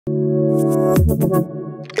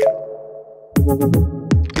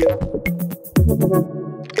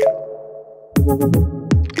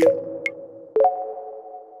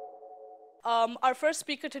Our first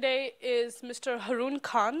speaker today is Mr. Haroon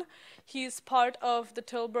Khan. He's part of the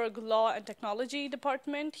Tilburg Law and Technology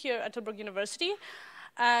Department here at Tilburg University.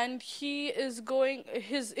 And his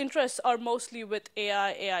interests are mostly with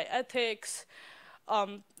AI ethics,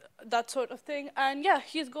 that sort of thing. And yeah,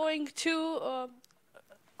 he's going to,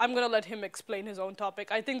 I'm going to let him explain his own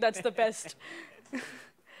topic. I think that's the best.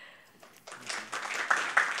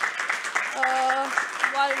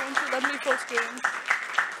 Why won't you let me full screen?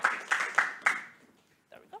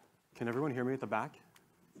 There we go. Can everyone hear me at the back?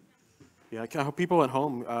 Yeah, I hope people at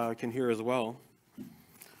home can hear as well. I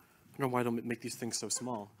don't know why I don't make these things so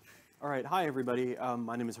small. All right, hi everybody.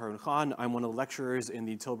 My name is Haroon Khan. I'm one of the lecturers in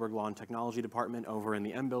the Tilburg Law and Technology Department over in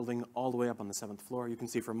the M building, all the way up on the 7th floor. You can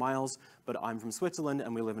see for miles, but I'm from Switzerland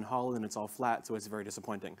and we live in Holland and it's all flat, so it's very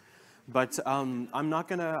disappointing. But I'm not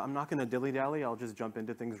gonna dilly-dally. I'll just jump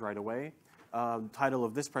into things right away. Title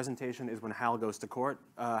of this presentation is When Hal Goes to Court.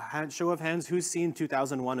 Show of hands, who's seen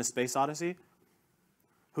 2001: A Space Odyssey?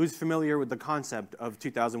 Who's familiar with the concept of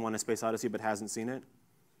 2001: A Space Odyssey but hasn't seen it?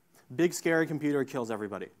 Big scary computer kills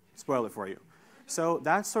everybody. Spoil it for you. So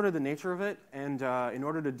that's sort of the nature of it. And in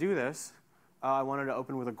order to do this, I wanted to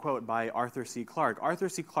open with a quote by Arthur C. Clarke. Arthur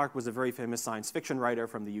C. Clarke was a very famous science fiction writer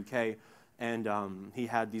from the UK. And he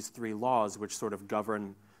had these 3 laws which sort of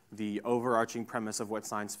govern the overarching premise of what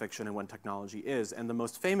science fiction and what technology is. And the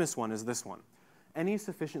most famous one is this one. Any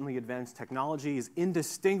sufficiently advanced technology is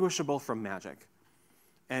indistinguishable from magic.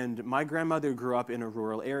 And my grandmother grew up in a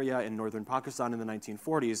rural area in northern Pakistan in the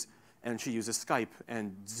 1940s, and she uses Skype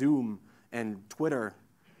and Zoom and Twitter.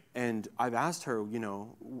 And I've asked her, you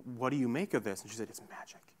know, what do you make of this? And she said, it's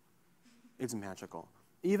magic. It's magical.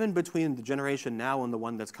 Even between the generation now and the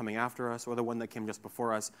one that's coming after us, or the one that came just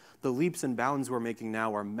before us, the leaps and bounds we're making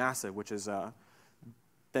now are massive, which is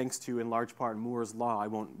thanks to, in large part, Moore's Law. I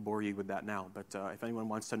won't bore you with that now, but if anyone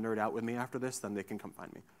wants to nerd out with me after this, then they can come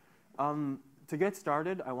find me. To get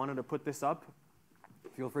started, I wanted to put this up.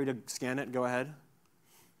 Feel free to scan it. Go ahead.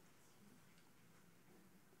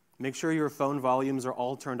 Make sure your phone volumes are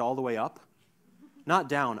all turned all the way up. Not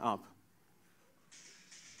down, up.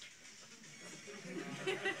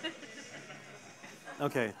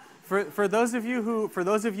 Okay. For those of you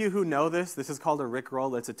who know this is called a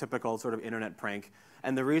Rickroll. It's a typical sort of internet prank.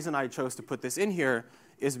 And the reason I chose to put this in here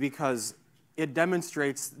is because it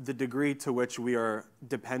demonstrates the degree to which we are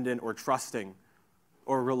dependent or trusting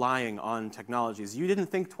or relying on technologies. You didn't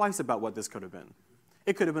think twice about what this could have been.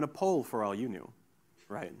 It could have been a poll for all you knew,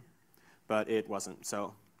 right? But it wasn't,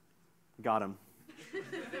 so got him.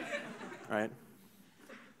 Right?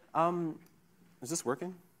 Is this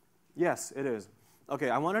working? Yes, it is. Okay,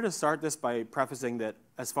 I wanted to start this by prefacing that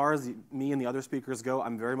as far as me and the other speakers go,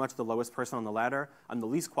 I'm very much the lowest person on the ladder. I'm the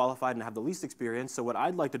least qualified and have the least experience, so what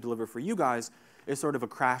I'd like to deliver for you guys is sort of a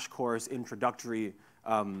crash course, introductory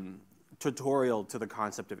tutorial to the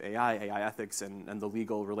concept of AI ethics, and the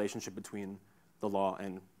legal relationship between the law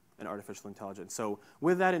and artificial intelligence. So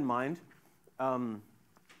with that in mind, I'm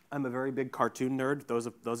a very big cartoon nerd.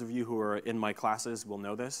 Those of you who are in my classes will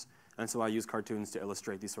know this. And so I use cartoons to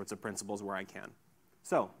illustrate these sorts of principles where I can.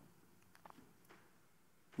 So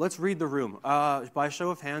let's read the room. By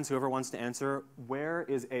show of hands, whoever wants to answer, where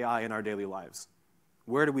is AI in our daily lives?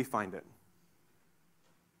 Where do we find it?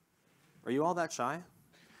 Are you all that shy?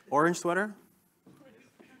 Orange sweater?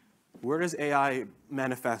 Where does AI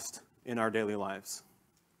manifest in our daily lives?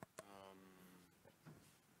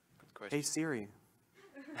 Good question. Hey, Siri.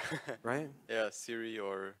 Right? Yeah, Siri,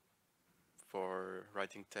 or for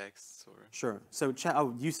writing texts, or... Sure. So,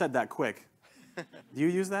 oh, you said that quick. Do you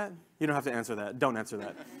use that? You don't have to answer that. Don't answer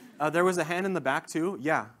that. There was a hand in the back, too.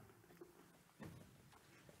 Yeah.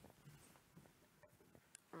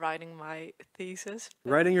 Writing my thesis.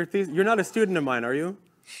 Writing your thesis? You're not a student of mine, are you?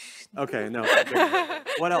 Okay, no.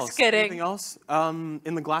 What else? Just kidding. Anything else?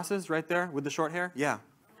 In the glasses, right there, with the short hair? Yeah.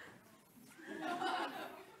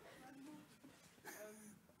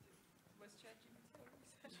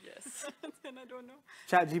 Yes. And I don't know.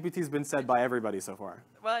 ChatGPT's been said by everybody so far.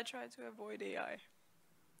 Well, I try to avoid AI.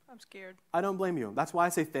 I'm scared. I don't blame you. That's why I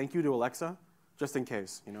say thank you to Alexa, just in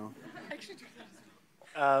case, you know. I actually do that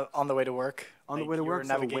as well. On the way to work. On the way to work, so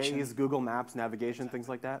navigation. Waze, Google Maps, navigation, things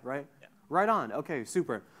like that, right? Yeah. Right on. Okay,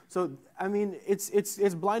 super. So, I mean,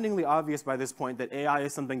 it's blindingly obvious by this point that AI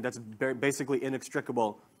is something that's basically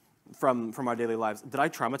inextricable from our daily lives. Did I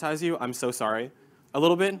traumatize you? I'm so sorry. A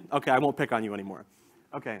little bit? Okay, I won't pick on you anymore.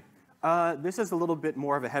 Okay. This is a little bit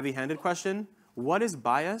more of a heavy-handed question. What is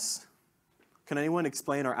bias? Can anyone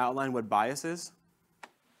explain or outline what bias is?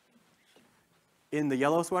 In the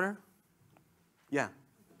yellow sweater? Yeah.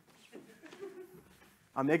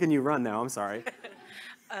 I'm making you run now, I'm sorry.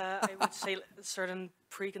 I would say certain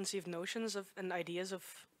preconceived notions of and ideas of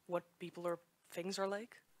what people or things are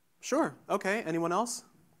like. Sure, okay, anyone else?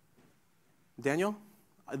 Daniel?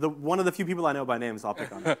 One of the few people I know by name, so I'll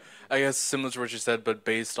pick on it. I guess similar to what you said, but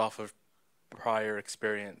based off of prior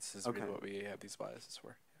experience is Okay. really what we have these biases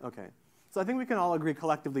for. Okay, so I think we can all agree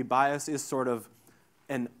collectively bias is sort of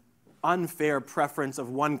an unfair preference of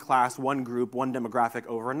one class, one group, one demographic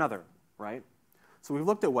over another, right? So we've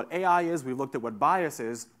looked at what AI is, we've looked at what bias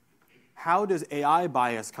is. How does AI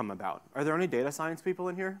bias come about? Are there any data science people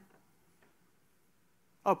in here?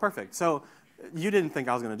 Oh, perfect. So you didn't think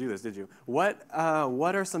I was going to do this, did you? What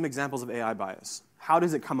are some examples of AI bias? How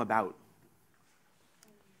does it come about?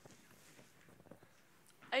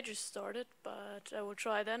 I just started, but I will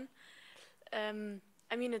try then.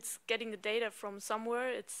 I mean, it's getting the data from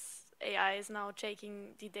somewhere. AI is now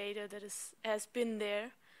taking the data that has been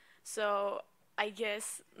there. So I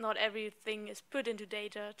guess not everything is put into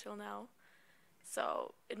data till now.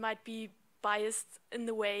 So it might be biased in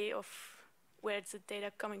the way of where it's the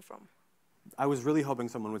data coming from. I was really hoping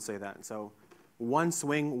someone would say that. So one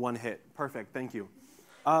swing, one hit. Perfect, thank you.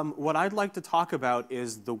 What I'd like to talk about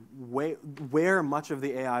is the way where much of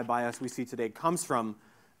the AI bias we see today comes from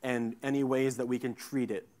and any ways that we can treat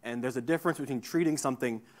it. And there's a difference between treating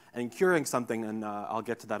something and curing something, and I'll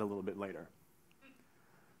get to that a little bit later.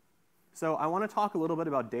 So I want to talk a little bit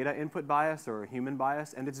about data input bias or human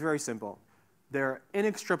bias, and it's very simple. There are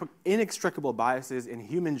inextricable biases in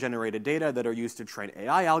human-generated data that are used to train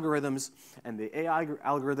AI algorithms, and the AI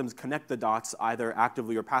algorithms connect the dots either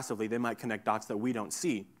actively or passively. They might connect dots that we don't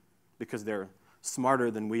see because they're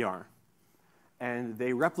smarter than we are. And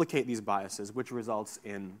they replicate these biases, which results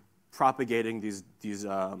in propagating these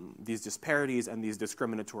disparities and these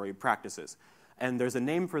discriminatory practices. And there's a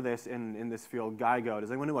name for this in this field, GIGO. Does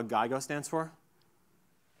anyone know what GIGO stands for?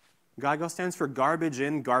 GIGO stands for garbage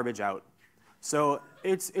in, garbage out. So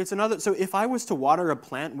so if I was to water a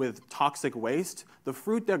plant with toxic waste, the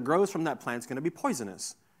fruit that grows from that plant is going to be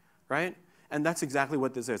poisonous, right? And that's exactly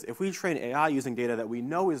what this is. If we train AI using data that we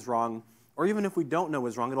know is wrong, or even if we don't know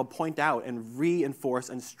is wrong, it'll point out and reinforce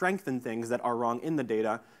and strengthen things that are wrong in the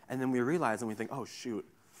data, and then we realize and we think, oh, shoot,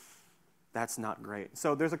 that's not great.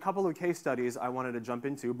 So there's a couple of case studies I wanted to jump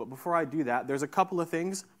into, but before I do that, there's a couple of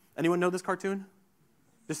things. Anyone know this cartoon?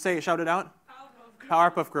 Just say it, shout it out.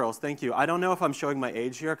 Powerpuff Girls, thank you. I don't know if I'm showing my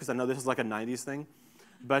age here, because I know this is like a 90s thing.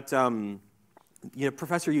 But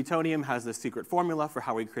Professor Utonium has this secret formula for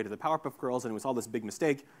how he created the Powerpuff Girls, and it was all this big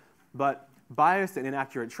mistake. But biased and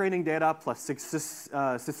inaccurate training data, plus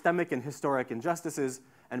systemic and historic injustices,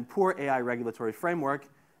 and poor AI regulatory framework,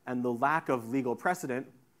 and the lack of legal precedent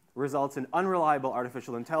results in unreliable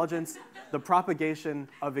artificial intelligence, the propagation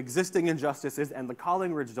of existing injustices, and the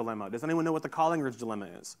Collingridge dilemma. Does anyone know what the Collingridge dilemma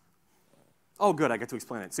is? Oh, good, I get to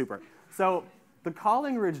explain it, super. So the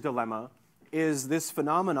Collingridge dilemma is this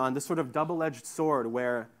phenomenon, this sort of double-edged sword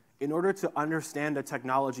where in order to understand a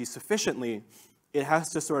technology sufficiently, it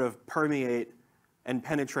has to sort of permeate and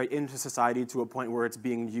penetrate into society to a point where it's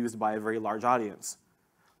being used by a very large audience,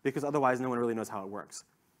 because otherwise no one really knows how it works.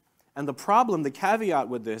 And the problem, the caveat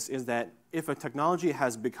with this is that if a technology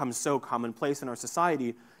has become so commonplace in our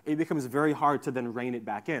society, it becomes very hard to then rein it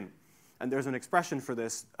back in. And there's an expression for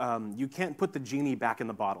this, you can't put the genie back in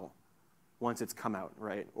the bottle once it's come out,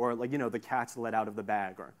 right? Or like, the cat's let out of the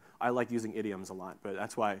bag, or I like using idioms a lot, but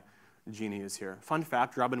that's why Genie is here. Fun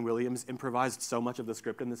fact, Robin Williams improvised so much of the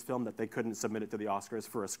script in this film that they couldn't submit it to the Oscars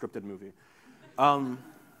for a scripted movie.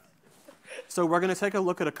 So we're gonna take a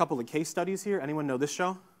look at a couple of case studies here. Anyone know this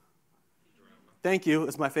show? Thank you,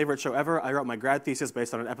 it's my favorite show ever. I wrote my grad thesis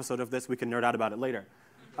based on an episode of this. We can nerd out about it later.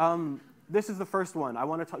 This is the first one.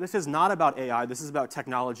 This is not about AI, this is about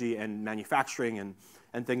technology and manufacturing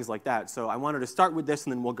and things like that. So I wanted to start with this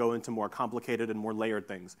and then we'll go into more complicated and more layered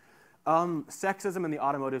things. Sexism in the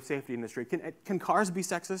automotive safety industry. Can cars be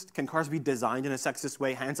sexist? Can cars be designed in a sexist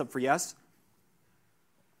way? Hands up for yes.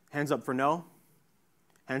 Hands up for no.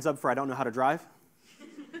 Hands up for I don't know how to drive.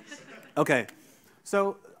 Okay,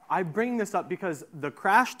 so I bring this up because the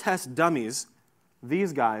crash test dummies,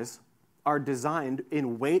 these guys, are designed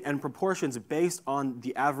in weight and proportions based on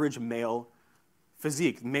the average male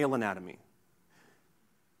physique, male anatomy.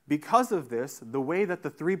 Because of this, the way that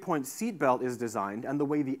the three-point seatbelt is designed and the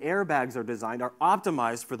way the airbags are designed are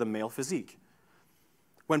optimized for the male physique.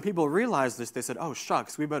 When people realized this, they said, oh,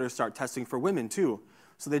 shucks, we better start testing for women too.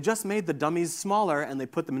 So they just made the dummies smaller and they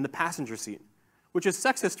put them in the passenger seat, which is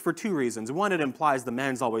sexist for two reasons. One, it implies the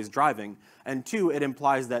man's always driving, and two, it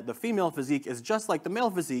implies that the female physique is just like the male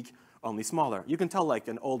physique, only smaller. You can tell like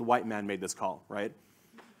an old white man made this call, right?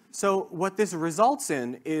 So what this results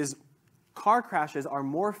in is car crashes are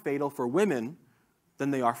more fatal for women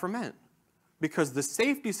than they are for men, because the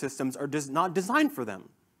safety systems are not designed for them.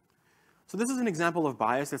 So this is an example of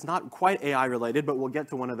bias. It's not quite AI related, but we'll get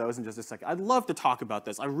to one of those in just a second. I'd love to talk about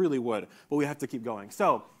this. I really would, but we have to keep going.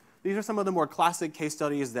 So these are some of the more classic case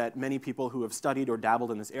studies that many people who have studied or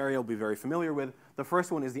dabbled in this area will be very familiar with. The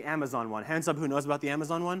first one is the Amazon one. Hands up who knows about the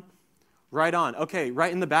Amazon one? Right on. Okay,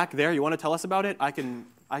 right in the back there. You want to tell us about it? Oh, you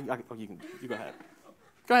go ahead.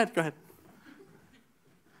 Go ahead.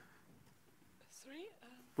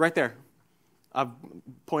 Right there. I'm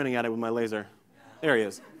pointing at it with my laser. There he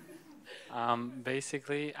is.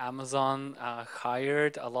 Basically, Amazon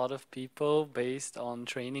hired a lot of people based on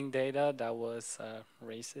training data that was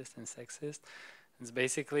racist and sexist. It's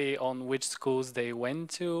basically on which schools they went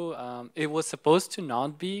to. It was supposed to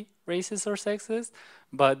not be racist or sexist,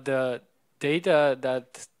 but the data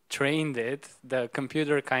that trained it, the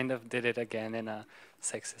computer kind of did it again in a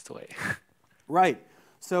sexist way. Right.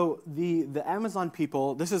 So the Amazon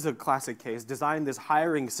people, this is a classic case, designed this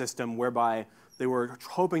hiring system whereby they were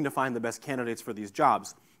hoping to find the best candidates for these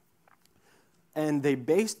jobs. And they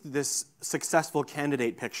based this successful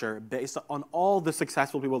candidate picture based on all the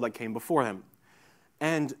successful people that came before him.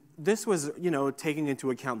 And this was, taking into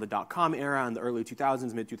account the dot-com era and the early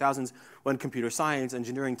 2000s, mid-2000s, when computer science,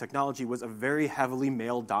 engineering, technology was a very heavily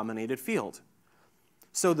male-dominated field.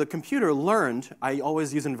 So the computer learned, I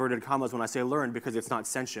always use inverted commas when I say learned because it's not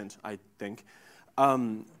sentient, I think.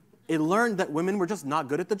 It learned that women were just not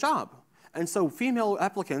good at the job. And so female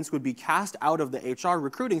applicants would be cast out of the HR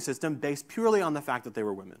recruiting system based purely on the fact that they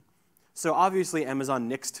were women. So obviously Amazon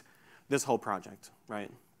nixed this whole project, right?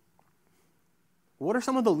 What are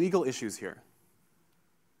some of the legal issues here?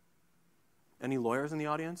 Any lawyers in the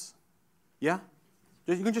audience? Yeah?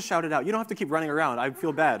 You can just shout it out. You don't have to keep running around. I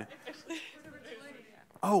feel bad.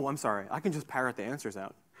 Oh, I'm sorry. I can just parrot the answers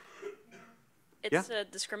out. It's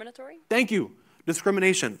discriminatory? Thank you.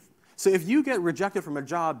 Discrimination. So if you get rejected from a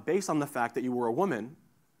job based on the fact that you were a woman,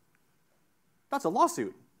 that's a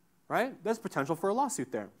lawsuit, right? There's potential for a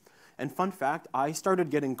lawsuit there. And fun fact, I started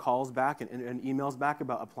getting calls back and emails back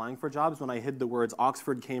about applying for jobs when I hid the words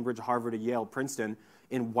Oxford, Cambridge, Harvard, Yale, Princeton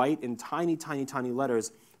in white in tiny, tiny, tiny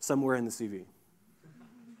letters somewhere in the CV.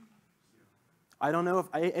 I don't know if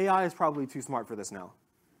AI is probably too smart for this now,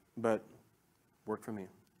 but worked for me,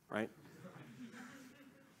 right?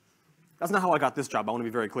 That's not how I got this job. I want to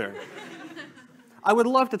be very clear. I would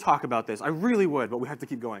love to talk about this. I really would, but we have to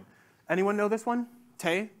keep going. Anyone know this one?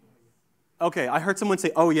 Tay? Okay, I heard someone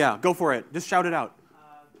say, oh yeah, go for it. Just shout it out.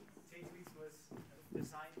 Tay Tweets was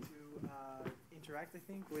designed to interact, I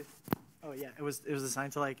think, with, it was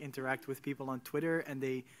designed to like interact with people on Twitter, and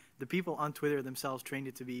the people on Twitter themselves trained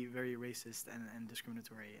it to be very racist and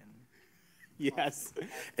discriminatory. And yes,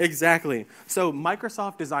 exactly. So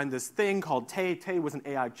Microsoft designed this thing called Tay. Tay was an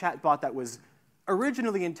AI chatbot that was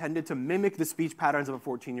originally intended to mimic the speech patterns of a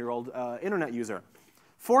 14-year-old internet user.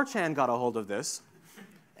 4chan got a hold of this,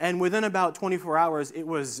 and within about 24 hours, it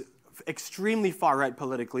was extremely far-right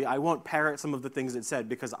politically. I won't parrot some of the things it said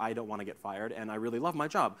because I don't want to get fired, and I really love my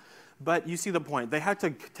job. But you see the point. They had to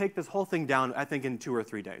take this whole thing down, I think, in 2 or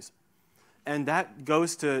 3 days. And that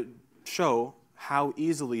goes to show how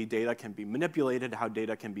easily data can be manipulated, how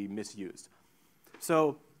data can be misused.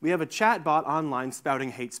 So we have a chatbot online spouting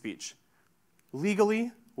hate speech.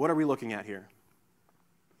 Legally, what are we looking at here?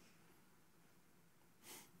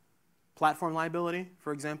 Platform liability,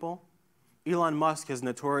 for example. Elon Musk has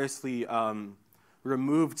notoriously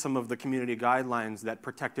removed some of the community guidelines that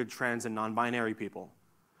protected trans and non-binary people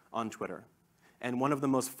on Twitter. And one of the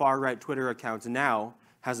most far-right Twitter accounts now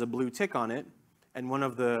has a blue tick on it, and one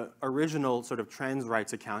of the original sort of trans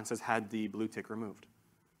rights accounts has had the blue tick removed.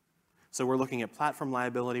 So we're looking at platform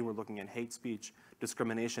liability, we're looking at hate speech,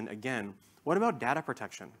 discrimination again. What about data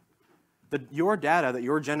protection? Your data that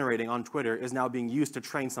you're generating on Twitter is now being used to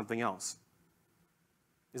train something else.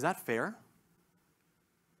 Is that fair?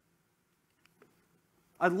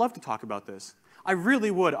 I'd love to talk about this. I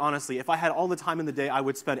really would, honestly. If I had all the time in the day, I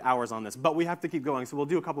would spend hours on this. But we have to keep going, so we'll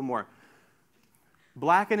do a couple more.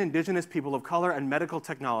 Black and indigenous people of color and medical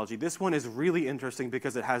technology. This one is really interesting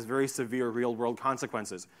because it has very severe real-world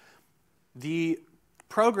consequences. The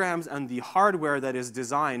programs and the hardware that is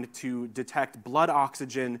designed to detect blood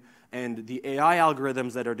oxygen and the AI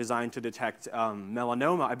algorithms that are designed to detect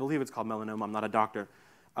melanoma, I believe it's called melanoma, I'm not a doctor,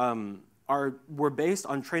 were based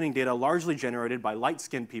on training data largely generated by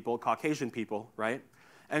light-skinned people, Caucasian people, right?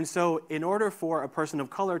 And so in order for a person of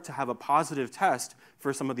color to have a positive test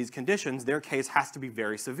for some of these conditions, their case has to be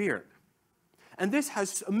very severe. And this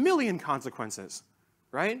has a million consequences,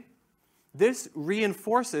 right? This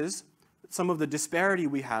reinforces some of the disparity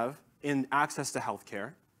we have in access to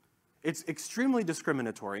healthcare. It's extremely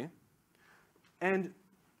discriminatory. And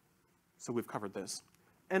so we've covered this.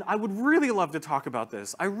 And I would really love to talk about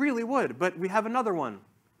this. I really would, but we have another one.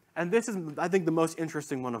 And this is, I think, the most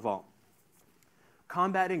interesting one of all.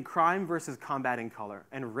 Combating crime versus combating color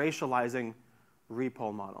and racializing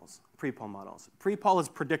pre-poll models. Pre-poll is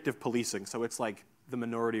predictive policing, so it's like the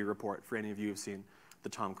Minority Report for any of you who've seen the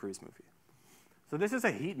Tom Cruise movie. So this is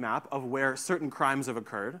a heat map of where certain crimes have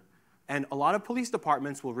occurred, and a lot of police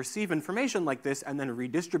departments will receive information like this and then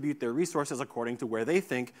redistribute their resources according to where they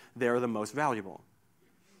think they're the most valuable.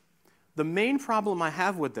 The main problem I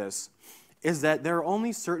have with this is that there are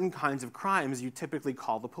only certain kinds of crimes you typically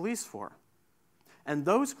call the police for. And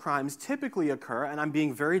those crimes typically occur, and I'm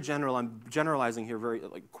being very general, I'm generalizing here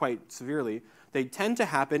quite severely, they tend to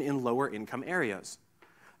happen in lower income areas.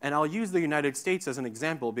 And I'll use the United States as an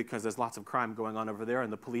example because there's lots of crime going on over there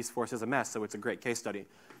and the police force is a mess, so it's a great case study.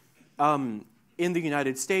 In the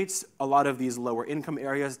United States, a lot of these lower income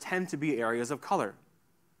areas tend to be areas of color.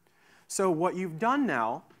 So what you've done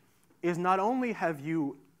now is not only have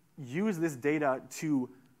you used this data to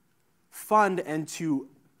fund and to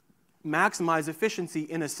maximize efficiency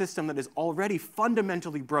in a system that is already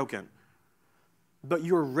fundamentally broken, but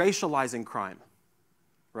you're racializing crime,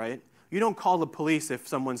 right? You don't call the police if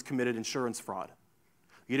someone's committed insurance fraud.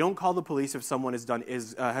 You don't call the police if someone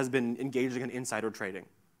has been engaging in insider trading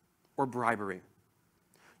or bribery.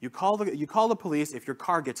 You call the police if your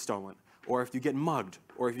car gets stolen, or if you get mugged,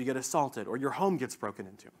 or if you get assaulted, or your home gets broken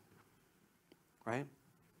into, right?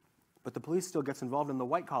 But the police still gets involved in the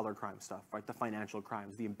white-collar crime stuff, right? The financial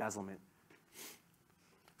crimes, the embezzlement.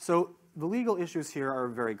 So the legal issues here are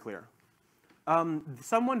very clear.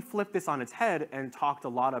 Someone flipped this on its head and talked a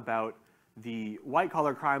lot about the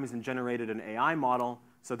white-collar crimes and generated an AI model,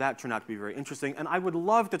 so that turned out to be very interesting. And I would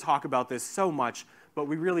love to talk about this so much, but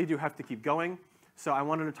we really do have to keep going. So I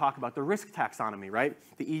wanted to talk about the risk taxonomy, right?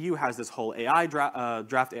 The EU has this whole AI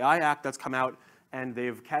draft AI Act that's come out, and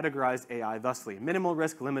they've categorized AI thusly: minimal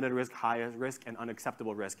risk, limited risk, high risk, and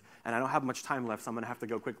unacceptable risk. And I don't have much time left, so I'm going to have to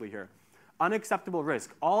go quickly here. Unacceptable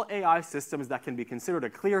risk: all AI systems that can be considered a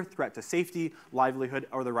clear threat to safety, livelihood,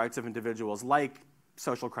 or the rights of individuals, like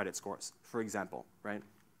social credit scores, for example, right?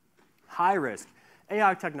 High risk: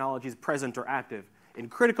 AI technologies present or active in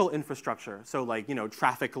critical infrastructure, so like,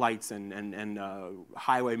 traffic lights and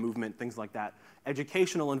highway movement, things like that.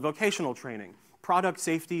 Educational and vocational training, product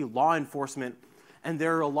safety, law enforcement. And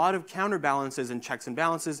there are a lot of counterbalances and checks and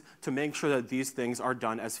balances to make sure that these things are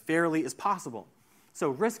done as fairly as possible.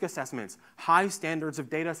 So risk assessments, high standards of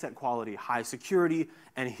data set quality, high security,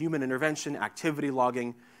 and human intervention, activity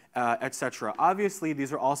logging, etc. Obviously,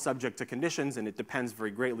 these are all subject to conditions, and it depends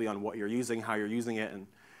very greatly on what you're using, how you're using it,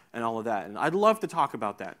 and all of that. And I'd love to talk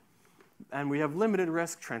about that. And we have limited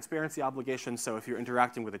risk, transparency obligations. So if you're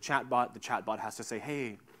interacting with a chatbot, the chatbot has to say,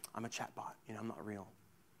 hey, I'm a chatbot, I'm not real.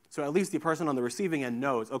 So at least the person on the receiving end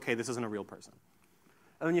knows, okay, this isn't a real person.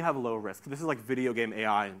 And then you have low risk. This is like video game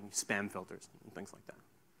AI and spam filters and things like that.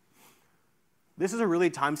 This is a really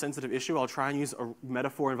time-sensitive issue. I'll try and use a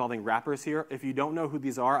metaphor involving rappers here. If you don't know who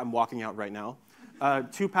these are, I'm walking out right now.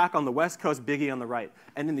 Tupac on the West Coast, Biggie on the right.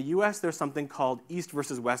 And in the US, there's something called East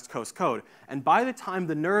versus West Coast Code. And by the time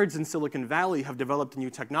the nerds in Silicon Valley have developed a new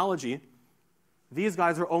technology, these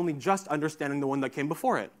guys are only just understanding the one that came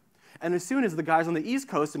before it. And as soon as the guys on the East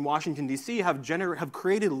Coast in Washington, D.C. have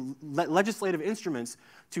created legislative instruments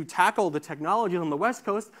to tackle the technology on the West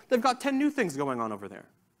Coast, they've got 10 new things going on over there.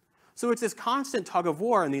 So it's this constant tug of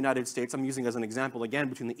war in the United States, I'm using as an example again,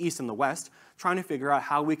 between the East and the West, trying to figure out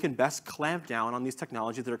how we can best clamp down on these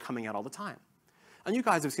technologies that are coming out all the time. And you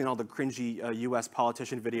guys have seen all the cringy US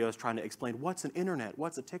politician videos trying to explain what's an internet,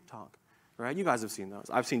 what's a TikTok, right? You guys have seen those.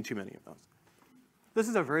 I've seen too many of those. This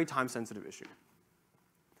is a very time-sensitive issue.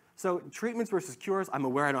 So treatments versus cures, I'm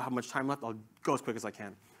aware I don't have much time left. I'll go as quick as I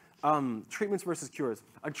can. Treatments versus cures.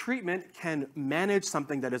 A treatment can manage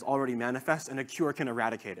something that is already manifest, and a cure can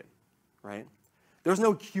eradicate it, right? There's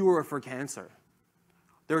no cure for cancer.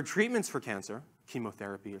 There are treatments for cancer,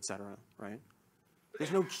 chemotherapy, et cetera, right?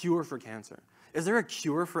 There's no cure for cancer. Is there a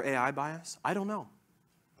cure for AI bias? I don't know.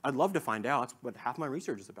 I'd love to find out. That's what half my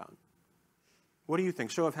research is about. What do you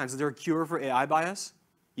think? Show of hands. Is there a cure for AI bias?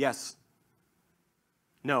 Yes.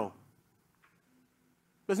 No.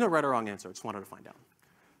 There's no right or wrong answer. I just wanted to find out.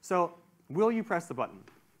 So will you press the button?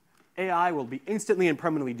 AI will be instantly and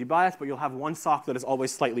permanently debiased, but you'll have one sock that is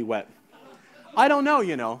always slightly wet. I don't know,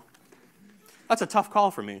 you know. That's a tough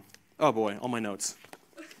call for me. Oh boy, all my notes.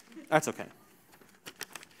 That's okay.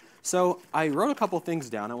 So I wrote a couple things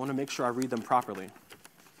down. I want to make sure I read them properly.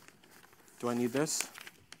 Do I need this?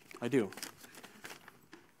 I do.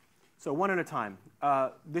 So one at a time.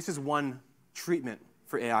 This is one treatment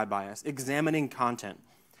for AI bias, examining content.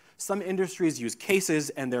 Some industries use cases,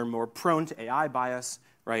 and they're more prone to AI bias,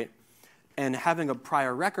 right? And having a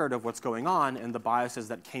prior record of what's going on and the biases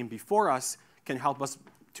that came before us can help us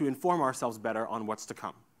to inform ourselves better on what's to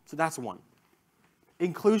come. So that's one.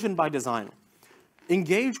 Inclusion by design.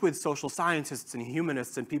 Engage with social scientists and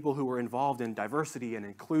humanists and people who are involved in diversity and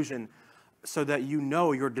inclusion so that you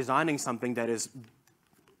know you're designing something that is,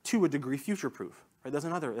 to a degree, future-proof. Right? There's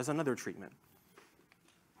another treatment.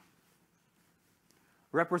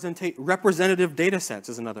 Representative data sets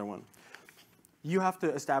is another one. You have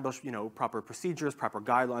to establish, proper procedures, proper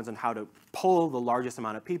guidelines on how to poll the largest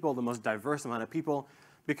amount of people, the most diverse amount of people,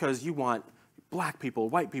 because you want black people,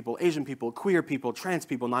 white people, Asian people, queer people, trans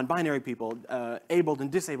people, non-binary people, abled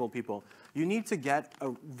and disabled people. You need to get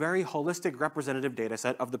a very holistic representative data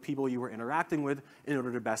set of the people you are interacting with in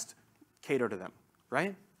order to best cater to them,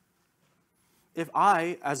 right? If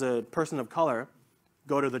I, as a person of color,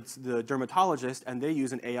 go to the dermatologist and they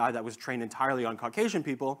use an AI that was trained entirely on Caucasian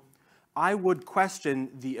people, I would question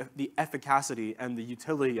the efficacy and the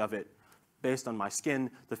utility of it based on my skin,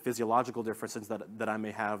 the physiological differences that I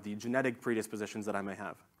may have, the genetic predispositions that I may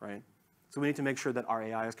have, right? So we need to make sure that our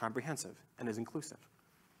AI is comprehensive and is inclusive.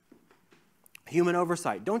 Human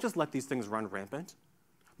oversight. Don't just let these things run rampant.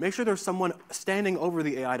 Make sure there's someone standing over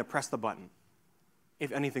the AI to press the button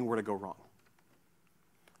if anything were to go wrong.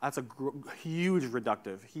 That's a huge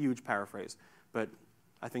reductive, huge paraphrase, but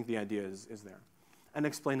I think the idea is there. And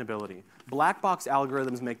explainability. Black box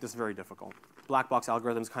algorithms make this very difficult. Black box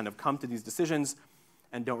algorithms kind of come to these decisions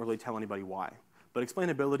and don't really tell anybody why. But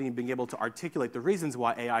explainability and being able to articulate the reasons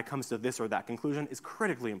why AI comes to this or that conclusion is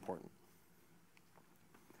critically important.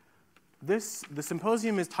 The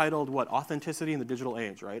symposium is titled, what, Authenticity in the Digital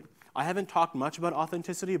Age, right? I haven't talked much about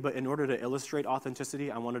authenticity, but in order to illustrate authenticity,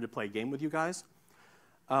 I wanted to play a game with you guys.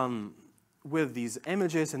 With these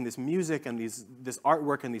images and this music and this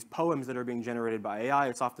artwork and these poems that are being generated by AI,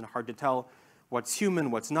 it's often hard to tell what's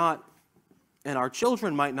human, what's not. And our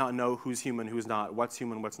children might not know who's human, who's not, what's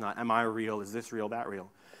human, what's not. Am I real? Is this real, that real?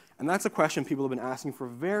 And that's a question people have been asking for a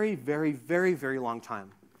very, very, very, very long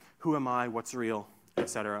time. Who am I? What's real?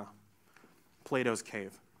 Etc. Plato's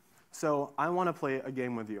cave. So I want to play a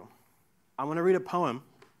game with you. I want to read a poem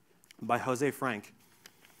by Jose Frank.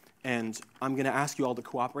 And I'm going to ask you all to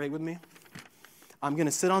cooperate with me. I'm going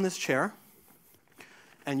to sit on this chair,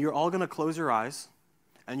 and you're all going to close your eyes,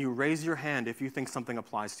 and you raise your hand if you think something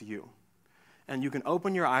applies to you. And you can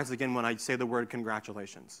open your eyes again when I say the word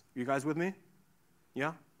congratulations. You guys with me?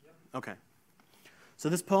 Yeah? Yep. Okay. So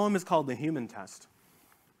this poem is called The Human Test.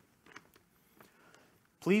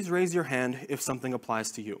 Please raise your hand if something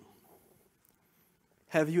applies to you.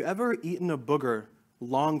 Have you ever eaten a booger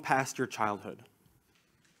long past your childhood?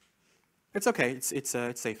 It's okay,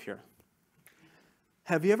 it's safe here.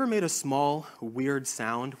 Have you ever made a small, weird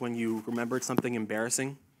sound when you remembered something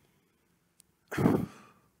embarrassing?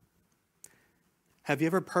 Have you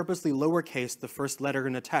ever purposely lowercased the first letter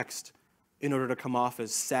in a text in order to come off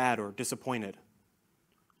as sad or disappointed?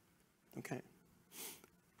 Okay.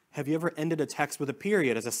 Have you ever ended a text with a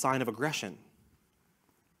period as a sign of aggression?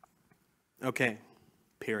 Okay,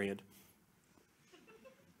 period.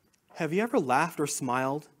 Have you ever laughed or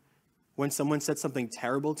smiled when someone said something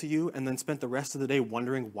terrible to you and then spent the rest of the day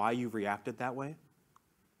wondering why you reacted that way?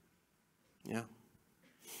 Yeah.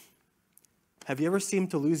 Have you ever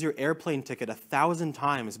seemed to lose your airplane ticket 1,000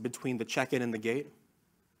 times between the check-in and the gate?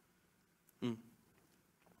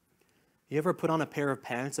 You ever put on a pair of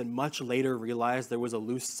pants and much later realized there was a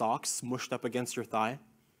loose sock smushed up against your thigh?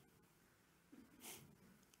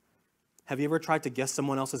 Have you ever tried to guess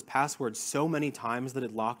someone else's password so many times that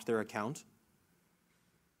it locked their account?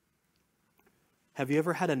 Have you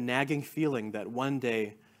ever had a nagging feeling that one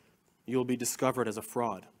day you'll be discovered as a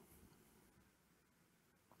fraud?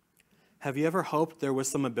 Have you ever hoped there was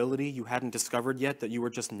some ability you hadn't discovered yet that you were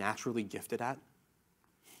just naturally gifted at?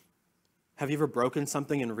 Have you ever broken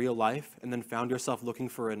something in real life and then found yourself looking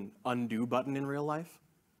for an undo button in real life?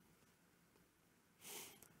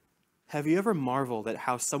 Have you ever marveled at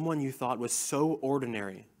how someone you thought was so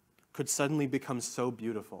ordinary could suddenly become so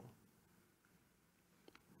beautiful?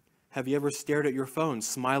 Have you ever stared at your phone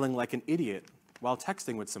smiling like an idiot while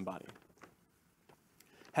texting with somebody?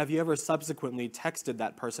 Have you ever subsequently texted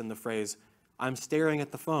that person the phrase, "I'm staring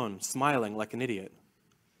at the phone, smiling like an idiot"?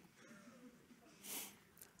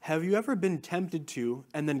 Have you ever been tempted to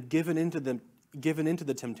and then given into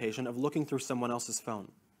the temptation of looking through someone else's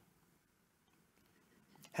phone?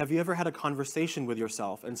 Have you ever had a conversation with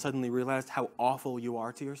yourself and suddenly realized how awful you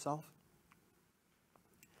are to yourself?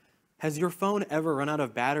 Has your phone ever run out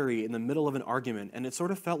of battery in the middle of an argument and it sort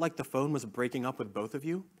of felt like the phone was breaking up with both of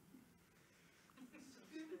you?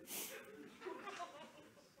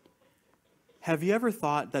 Have you ever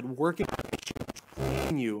thought that working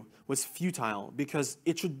on you was futile because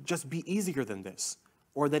it should just be easier than this,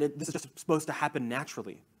 or that this is just supposed to happen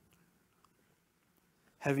naturally?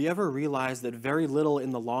 Have you ever realized that very little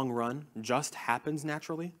in the long run just happens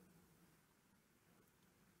naturally?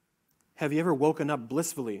 Have you ever woken up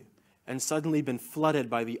blissfully and suddenly been flooded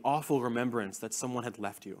by the awful remembrance that someone had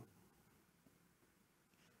left you?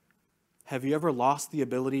 Have you ever lost the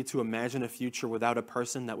ability to imagine a future without a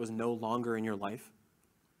person that was no longer in your life?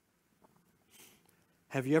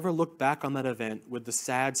 Have you ever looked back on that event with the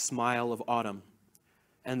sad smile of autumn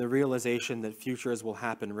and the realization that futures will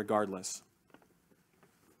happen regardless?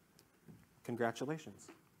 Congratulations.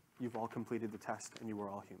 You've all completed the test and you were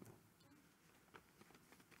all human.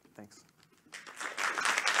 Thanks.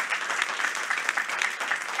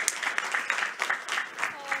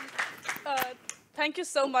 Thank you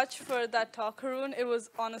so much for that talk, Haroon. It was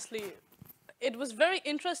very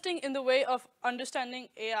interesting in the way of understanding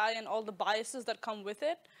AI and all the biases that come with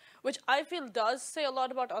it, which I feel does say a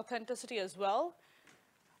lot about authenticity as well.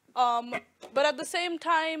 But at the same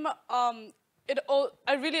time, I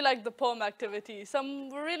really liked the poem activity. Some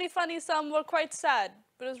were really funny, some were quite sad,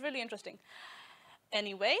 but it was really interesting.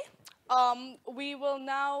 Anyway, we will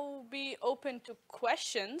now be open to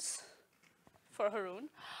questions for Haroon.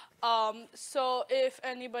 So if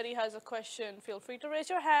anybody has a question, feel free to raise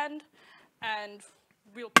your hand, and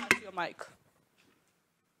we'll pass you a mic.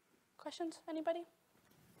 Questions, anybody?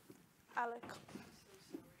 Alec?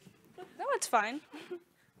 No, it's fine.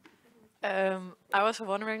 I was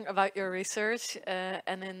wondering about your research,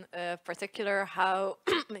 and in particular how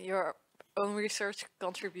your own research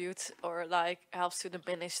contributes or like helps to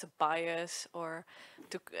diminish the bias or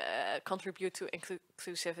to contribute to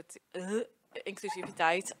inclusiviteit.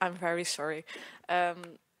 I'm very sorry.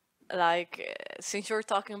 Since you're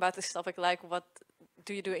talking about this topic, like what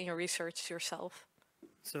do you do in your research yourself?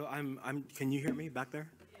 So can you hear me back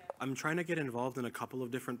there? I'm trying to get involved in a couple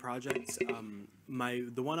of different projects.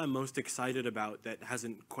 The one I'm most excited about that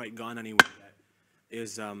hasn't quite gone anywhere yet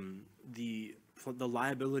is the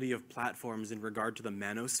liability of platforms in regard to the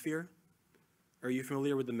manosphere. Are you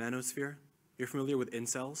familiar with the manosphere? You're familiar with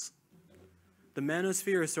incels? The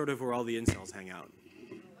manosphere is sort of where all the incels hang out,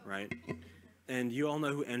 right? And you all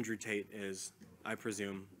know who Andrew Tate is, I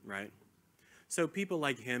presume, right? So people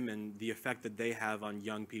like him and the effect that they have on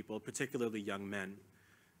young people, particularly young men,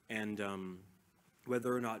 and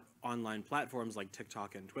whether or not online platforms like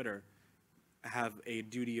TikTok and Twitter have a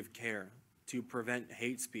duty of care to prevent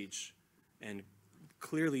hate speech and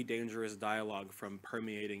clearly dangerous dialogue from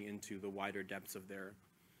permeating into the wider depths of their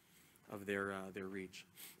reach.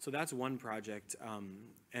 So that's one project,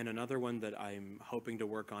 and another one that I'm hoping to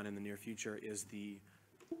work on in the near future is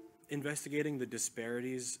investigating the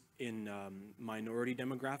disparities in minority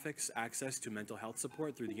demographics access to mental health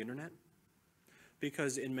support through the internet.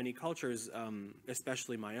 Because in many cultures,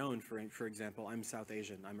 especially my own, for example, I'm South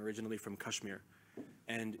Asian. I'm originally from Kashmir.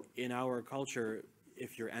 And in our culture,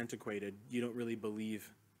 if you're antiquated, you don't really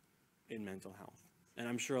believe in mental health. And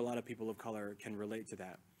I'm sure a lot of people of color can relate to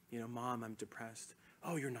that. You know, Mom, I'm depressed.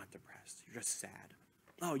 Oh, you're not depressed. You're just sad.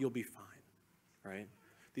 Oh, you'll be fine, right?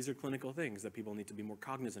 These are clinical things that people need to be more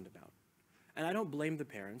cognizant about. And I don't blame the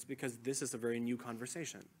parents because this is a very new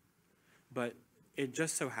conversation. But it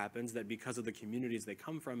just so happens that because of the communities they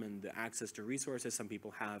come from and the access to resources some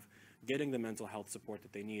people have, getting the mental health support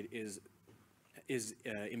that they need is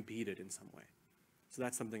impeded in some way. So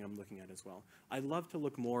that's something I'm looking at as well. I'd love to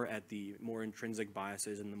look more at the more intrinsic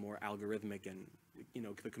biases and the more algorithmic and, you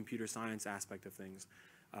know, the computer science aspect of things.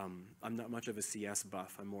 I'm not much of a CS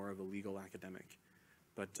buff. I'm more of a legal academic.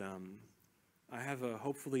 But I have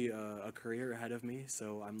hopefully a career ahead of me,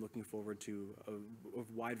 so I'm looking forward to a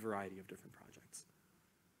wide variety of different projects.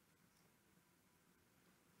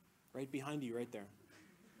 Right behind you, right there.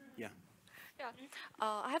 Yeah. Yeah,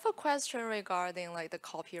 I have a question regarding like the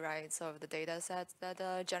copyrights of the data sets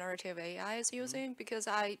that generative AI is using, because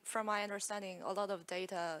from my understanding, a lot of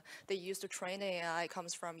data they use to train the AI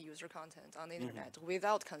comes from user content on the internet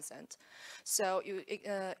without consent. So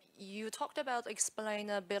you talked about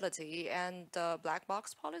explainability and the black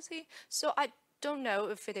box policy. So I don't know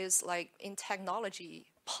if it is like in technology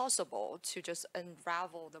possible to just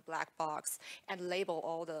unravel the black box and label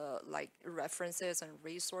all the like references and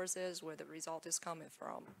resources where the result is coming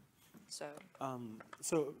from.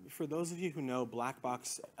 So for those of you who know, black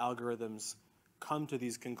box algorithms come to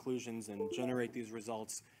these conclusions and generate these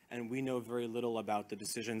results, and we know very little about the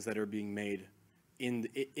decisions that are being made in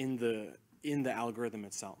the algorithm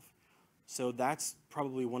itself. So that's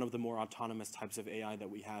probably one of the more autonomous types of AI that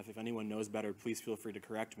we have. If anyone knows better, please feel free to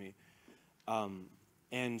correct me.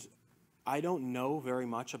 And I don't know very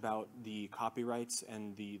much about the copyrights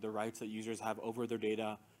and the rights that users have over their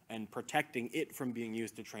data and protecting it from being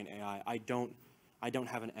used to train AI. I don't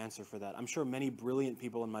have an answer for that. I'm sure many brilliant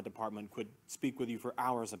people in my department could speak with you for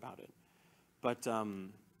hours about it, but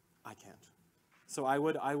I can't. So I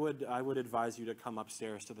would advise you to come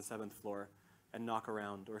upstairs to the 7th floor and knock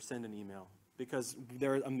around or send an email, because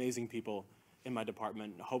there are amazing people in my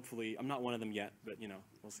department. Hopefully, I'm not one of them yet, but you know,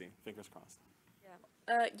 we'll see. Fingers crossed.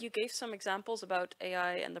 Yeah. You gave some examples about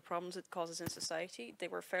AI and the problems it causes in society. They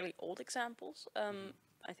were fairly old examples,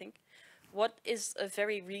 I think. What is a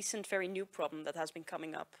very recent, very new problem that has been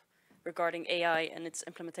coming up regarding AI and its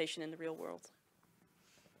implementation in the real world?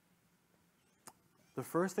 The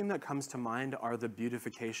first thing that comes to mind are the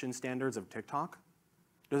beautification standards of TikTok.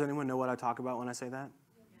 Does anyone know what I talk about when I say that?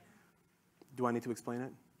 Do I need to explain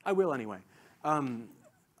it? I will anyway.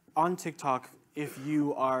 On TikTok, if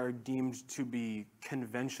you are deemed to be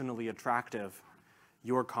conventionally attractive,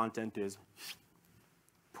 your content is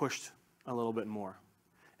pushed a little bit more.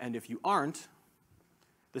 And if you aren't,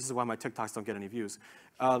 this is why my TikToks don't get any views.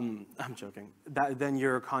 I'm joking. Then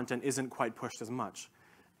your content isn't quite pushed as much.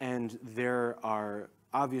 And there are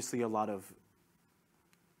obviously a lot of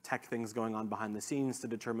tech things going on behind the scenes to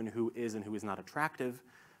determine who is and who is not attractive.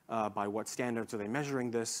 By what standards are they measuring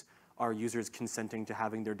this? Are users consenting to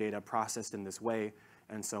having their data processed in this way?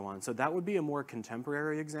 And so on. So that would be a more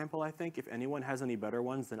contemporary example, I think. If anyone has any better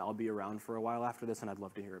ones, then I'll be around for a while after this, and I'd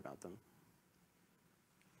love to hear about them.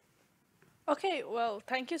 Okay, well,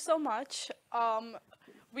 thank you so much.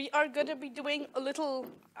 We are going to be doing a little,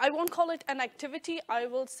 I won't call it an activity, I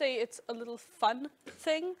will say it's a little fun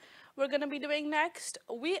thing we're going to be doing next.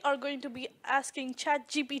 We are going to be asking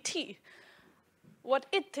ChatGPT what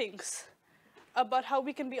it thinks about how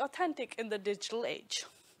we can be authentic in the digital age.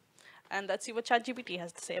 And let's see what ChatGPT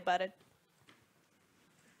has to say about it.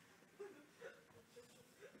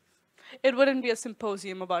 It wouldn't be a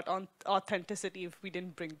symposium about authenticity if we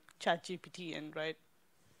didn't bring ChatGPT in, right?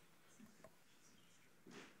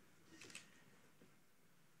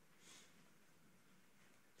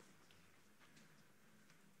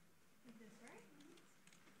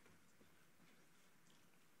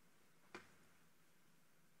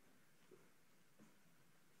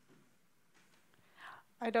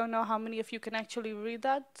 I don't know how many of you can actually read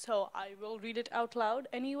that, so I will read it out loud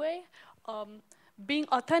anyway. Being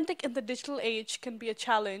authentic in the digital age can be a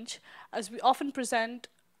challenge, as we often present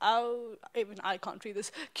even I can't read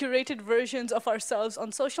this, curated versions of ourselves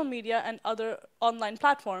on social media and other online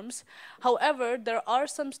platforms. However, there are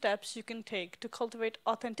some steps you can take to cultivate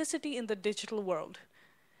authenticity in the digital world.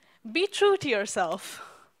 Be true to yourself.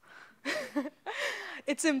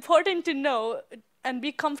 It's important to know and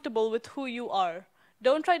be comfortable with who you are.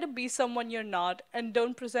 Don't try to be someone you're not, and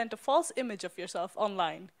don't present a false image of yourself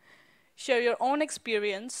online. Share your own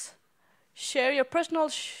experience. Share your personal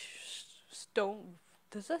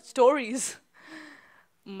stories.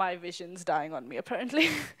 My vision's dying on me, apparently.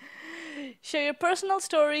 Share your personal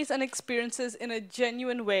stories and experiences in a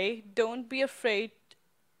genuine way. Don't be afraid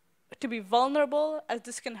to be vulnerable, as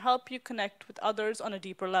this can help you connect with others on a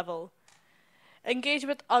deeper level. Engage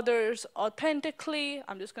with others authentically.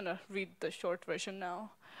 I'm just going to read the short version now.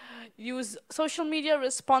 Use social media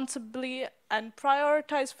responsibly and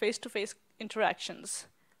prioritize face-to-face interactions.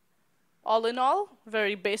 All in all,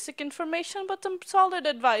 very basic information, but some solid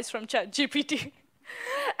advice from ChatGPT.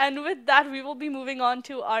 And with that, we will be moving on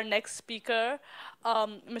to our next speaker,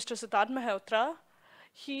 Mr. Siddharth Malhotra.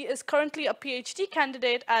 He is currently a PhD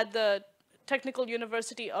candidate at the Technical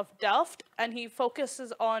University of Delft, and he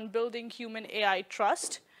focuses on building human AI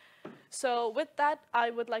trust. So with that, I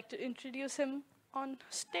would like to introduce him on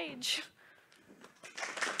stage.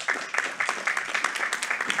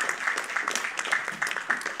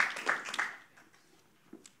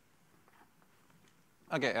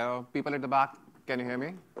 Okay, people at the back, can you hear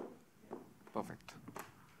me? Perfect.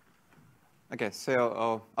 Okay,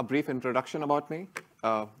 so a brief introduction about me.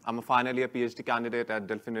 I'm a final year PhD candidate at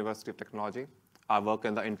Delft University of Technology. I work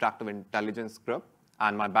in the interactive intelligence group,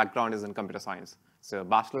 and my background is in computer science. So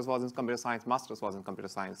bachelor's was in computer science, master's was in computer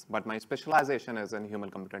science, but my specialization is in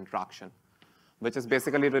human-computer interaction. which is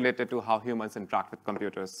basically related to how humans interact with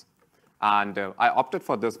computers. And I opted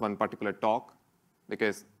for this one particular talk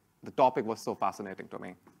because the topic was so fascinating to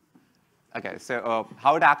me. Okay, so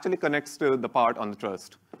how it actually connects to the part on the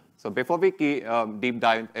trust. So before we deep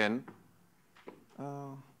dive in,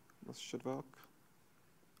 this should work.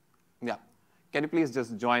 Yeah, can you please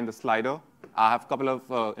just join the Slido? I have a couple of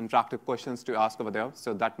interactive questions to ask over there,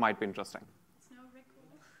 so that might be interesting.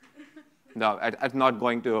 No, I'm not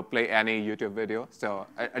going to play any YouTube video, so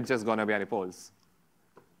it's just going to be any polls.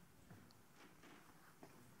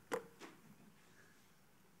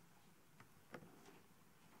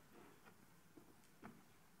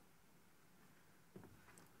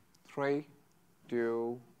 Three,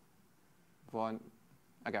 two, one.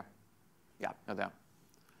 Okay. Yeah, you're there.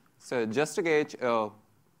 So just to gauge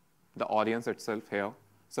the audience itself here,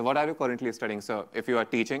 so what are you currently studying? So if you are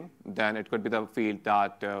teaching, then it could be the field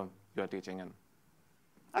that you are teaching in.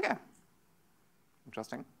 Okay.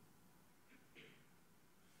 Interesting.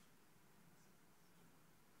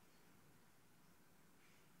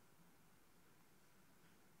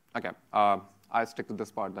 Okay. I'll stick to this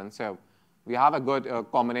part then. So we have a good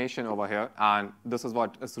combination over here, and this is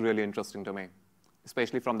what is really interesting to me,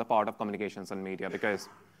 especially from the part of communications and media, because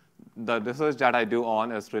the research that I do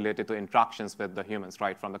on is related to interactions with the humans,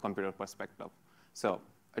 right, from the computer perspective. So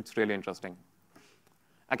it's really interesting.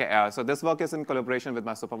 Okay, so this work is in collaboration with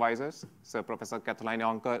my supervisors, so Professor Kathleen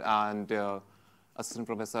Yonker and Assistant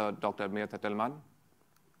Professor Dr. Mirtha Tillman.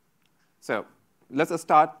 So let's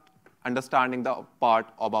start understanding the part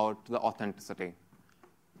about the authenticity.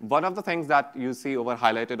 One of the things that you see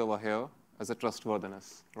highlighted over here is a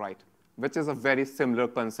trustworthiness, right? Which is a very similar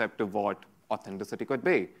concept to what authenticity could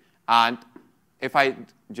be. And if I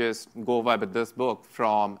just go by with this book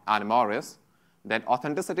from Anne Morris, then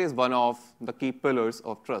authenticity is one of the key pillars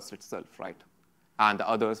of trust itself, right? And the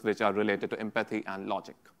others which are related to empathy and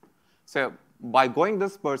logic. So by going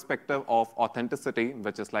this perspective of authenticity,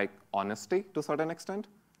 which is like honesty to a certain extent,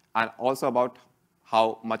 and also about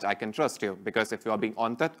how much I can trust you, because if you are being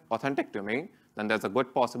authentic to me, then there's a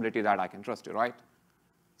good possibility that I can trust you, right?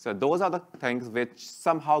 So those are the things which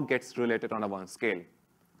somehow gets related on a one scale.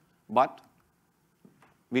 But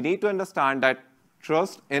we need to understand that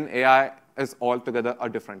trust in AI is altogether a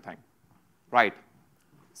different thing, right?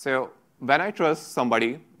 So when I trust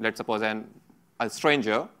somebody, let's suppose a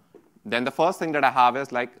stranger, then the first thing that I have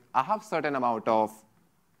is like, I have certain amount of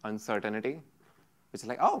uncertainty, which is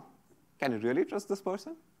like, oh, can you really trust this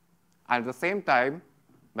person? And at the same time,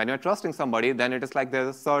 when you're trusting somebody, then it is like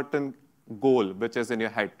there's a certain goal which is in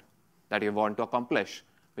your head that you want to accomplish,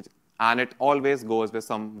 and it always goes with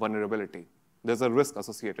some vulnerability. There's a risk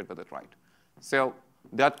associated with it, right? So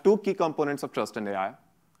there are two key components of trust in AI,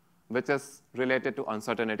 which is related to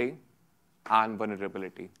uncertainty and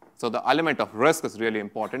vulnerability. So the element of risk is really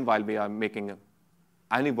important while we are making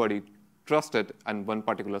anybody trusted in one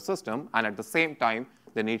particular system, and at the same time,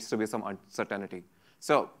 there needs to be some uncertainty.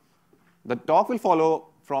 So the talk will follow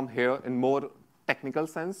from here in more technical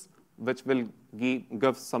sense, which will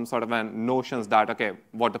give some sort of notions that, okay,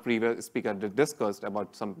 what the previous speaker discussed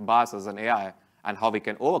about some biases in AI and how we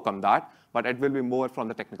can overcome that, but it will be more from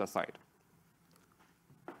the technical side.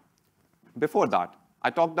 Before that, I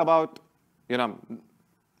talked about,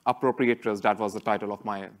 appropriate trust. That was the title of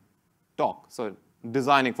my talk. So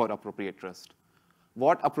designing for appropriate trust.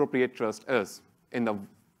 What appropriate trust is in the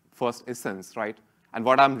first essence, right? And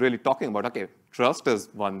what I'm really talking about, okay, trust is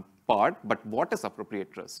one part, but what is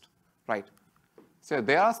appropriate trust, right? So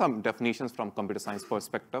there are some definitions from computer science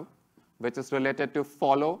perspective, which is related to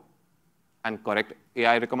follow and correct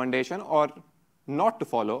AI recommendation or not to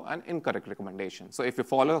follow an incorrect recommendation. So if you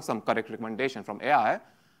follow some correct recommendation from AI,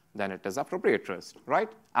 then it is appropriate trust, right?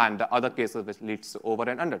 And the other cases which leads to over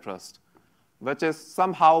and under trust, which is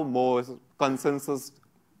somehow more consensus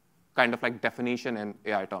kind of like definition in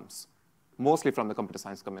AI terms, mostly from the computer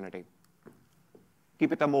science community.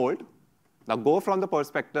 Keep it a mold. Now go from the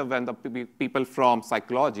perspective when the people from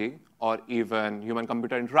psychology or even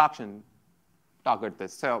human-computer interaction target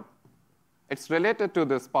this. So it's related to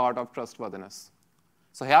this part of trustworthiness.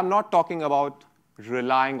 So here I'm not talking about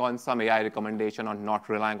relying on some AI recommendation or not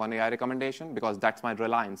relying on AI recommendation, because that's my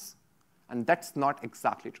reliance. And that's not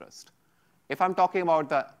exactly trust. If I'm talking about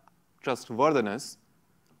the trustworthiness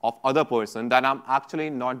of other person, then I'm actually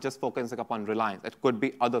not just focusing upon reliance. It could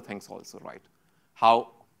be other things also, right?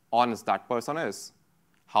 How honest that person is,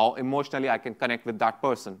 how emotionally I can connect with that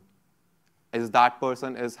person. Is that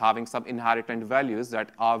person is having some inherent values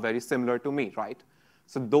that are very similar to me, right?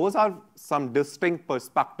 So those are some distinct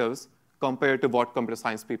perspectives compared to what computer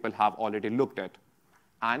science people have already looked at.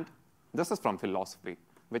 And this is from philosophy.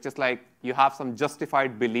 which is like you have some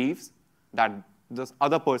justified beliefs that this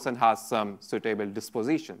other person has some suitable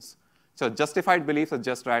dispositions. So justified beliefs are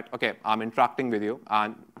just right, okay, I'm interacting with you,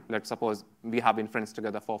 and let's suppose we have been friends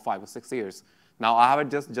together for 5 or 6 years. Now I have a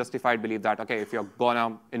just justified belief that, okay, if you're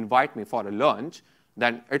gonna invite me for a lunch,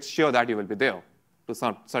 then it's sure that you will be there to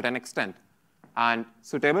some certain extent. And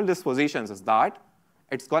suitable dispositions is that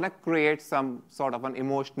it's gonna create some sort of an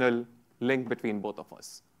emotional link between both of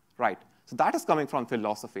us, right? So that is coming from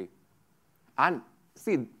philosophy. And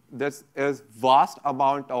see, there is vast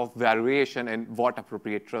amount of variation in what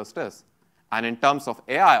appropriate trust is. And in terms of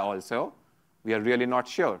AI also, we are really not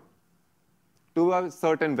sure. To a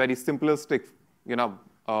certain very simplistic,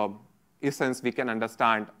 essence, we can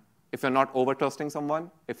understand if you're not over-trusting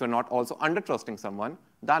someone, if you're not also under-trusting someone,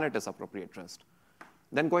 then it is appropriate trust.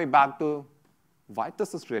 Then going back to why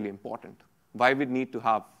this is really important, why we need to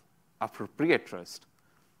have appropriate trust.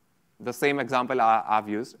 The same example I've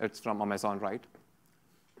used, it's from Amazon, right?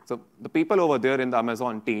 So the people over there in the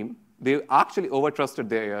Amazon team, they actually over-trusted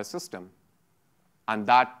their AI system. And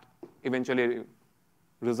that eventually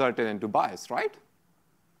resulted into bias, right?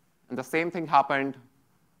 And the same thing happened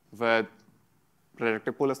with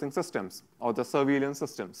predictive policing systems or the surveillance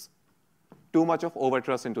systems. Too much of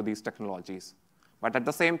over-trust into these technologies. But at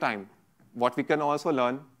the same time, what we can also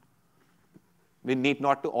learn, we need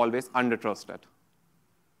not to always under-trust it.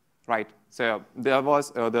 Right? So there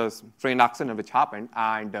was this train accident which happened,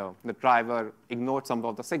 and the driver ignored some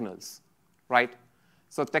of the signals, right?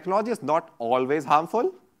 So technology is not always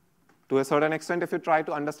harmful to a certain extent if you try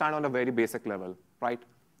to understand on a very basic level, right?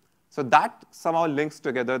 So that somehow links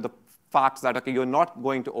together the facts that, okay, you're not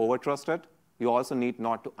going to over-trust it, you also need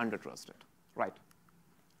not to under-trust it, right?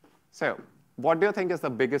 So what do you think is the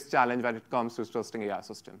biggest challenge when it comes to trusting AI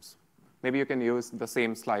systems? Maybe you can use the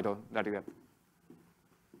same slider that you have.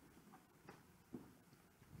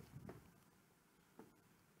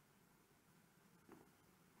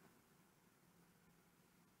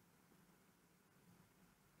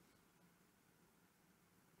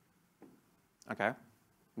 Okay,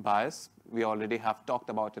 bias, we already have talked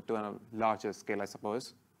about it to a larger scale, I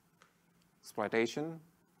suppose. Exploitation,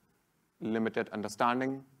 limited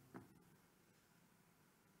understanding,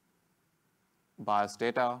 biased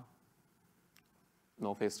data,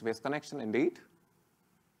 no face-to-face connection, indeed.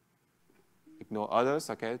 Ignore others,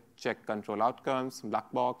 okay, check control outcomes, black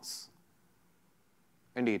box,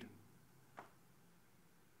 indeed.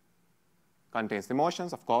 Contains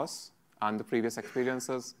emotions, of course, and the previous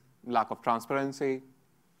experiences. Lack of transparency.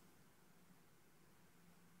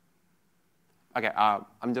 Okay,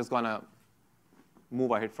 I'm just going to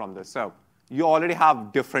move ahead from this. So you already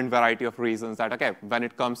have different variety of reasons that, okay, when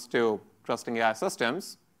it comes to trusting AI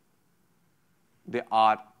systems, there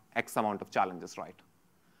are X amount of challenges, right?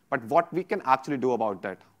 But what we can actually do about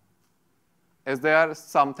that? Is there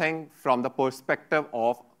something from the perspective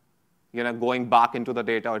of going back into the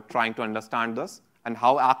data or trying to understand this and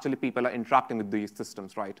how actually people are interacting with these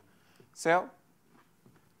systems, right? So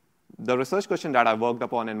the research question that I worked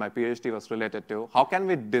upon in my PhD was related to how can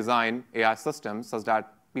we design AI systems such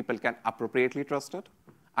that people can appropriately trust it,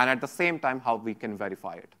 and at the same time, how we can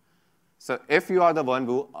verify it. So if you are the one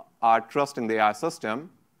who are trusting the AI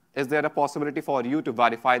system, is there a possibility for you to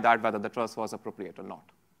verify that whether the trust was appropriate or not?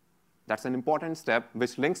 That's an important step,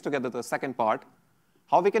 which links together the second part,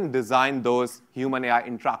 how we can design those human-AI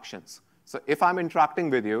interactions. So if I'm interacting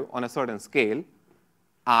with you on a certain scale,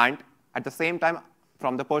 and at the same time,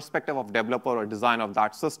 from the perspective of developer or designer of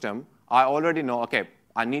that system, I already know, okay,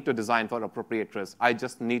 I need to design for appropriate trust. I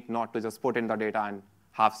just need not to just put in the data and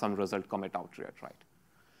have some result commit out to it, right?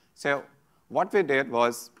 So what we did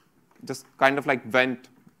was just kind of like went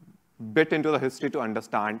bit into the history to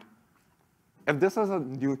understand if this is a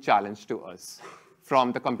new challenge to us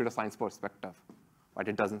from the computer science perspective, but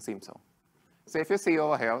it doesn't seem so. So if you see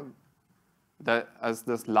over here, there is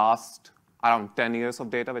this last around 10 years of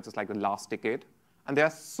data, which is like the last decade. And there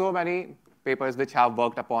are so many papers which have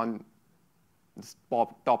worked upon this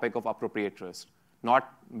topic of appropriate trust.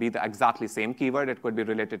 Not be the exactly same keyword. It could be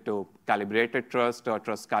related to calibrated trust or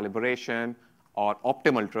trust calibration or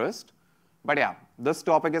optimal trust. But yeah, this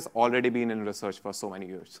topic has already been in research for so many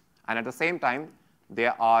years. And at the same time,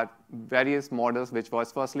 there are various models which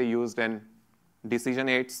was firstly used in decision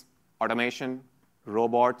aids, automation,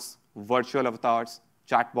 robots, virtual avatars,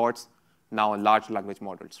 chatbots, now large language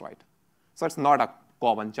models, right? So it's not a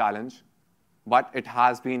common challenge, but it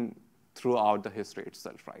has been throughout the history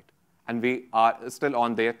itself, right? And we are still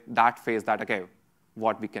on that phase that, okay,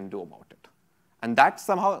 what we can do about it. And that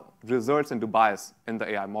somehow results into bias in the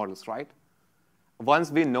AI models, right?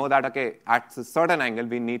 once we know that, okay, at a certain angle,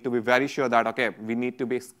 we need to be very sure that, okay, we need to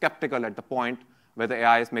be skeptical at the point where the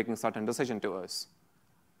AI is making certain decision to us.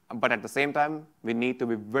 But at the same time, we need to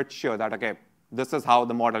be very sure that, okay, this is how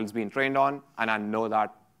the model is being trained on, and I know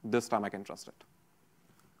that this time I can trust it.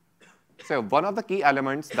 So one of the key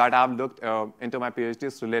elements that I've looked into my PhD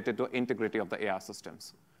is related to integrity of the AI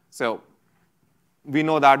systems. So we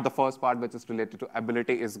know that the first part, which is related to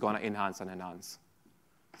ability, is going to enhance and enhance.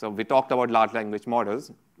 So we talked about large language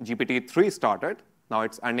models. GPT-3 started. Now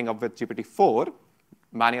it's ending up with GPT-4,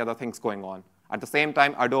 many other things going on. At the same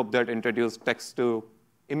time, Adobe did introduce text to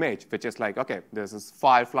image, which is like, okay, there's this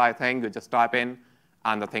Firefly thing, you just type in,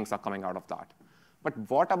 and the things are coming out of that. But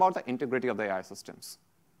what about the integrity of the AI systems?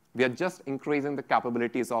 We are just increasing the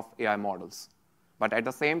capabilities of AI models. But at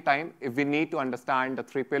the same time, if we need to understand the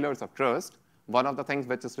 3 pillars of trust, one of the things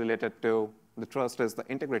which is related to the trust is the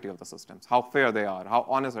integrity of the systems, how fair they are, how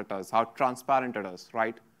honest it is, how transparent it is,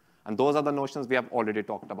 right? And those are the notions we have already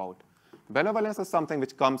talked about. Benevolence is something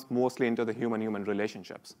which comes mostly into the human-human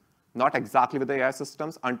relationships, not exactly with the AI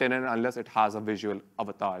systems until and unless it has a visual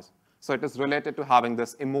avatars. So it is related to having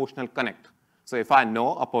this emotional connect. So if I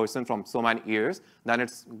know a person from so many years, then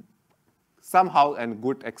it's somehow a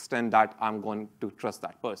good extent that I'm going to trust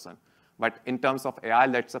that person. But in terms of AI,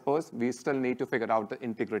 let's suppose we still need to figure out the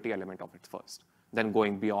integrity element of it first, then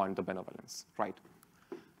going beyond the benevolence, right?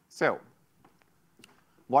 So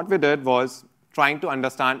what we did was trying to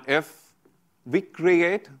understand if we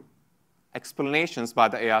create explanations by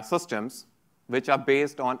the AI systems which are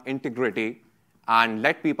based on integrity and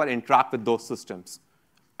let people interact with those systems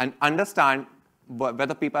and understand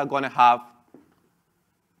whether people are going to have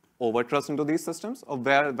over-trust into these systems or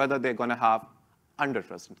whether they're going to have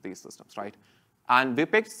under-trust into these systems, right? And we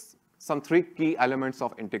picked some 3 key elements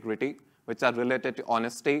of integrity, which are related to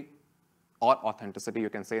honesty or authenticity, you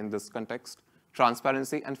can say in this context,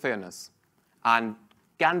 transparency and fairness. And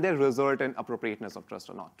can they result in appropriateness of trust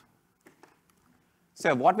or not?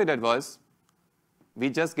 So what we did was, we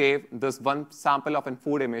just gave this one sample of a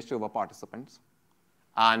food image to our participants.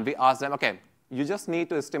 And we asked them, okay, you just need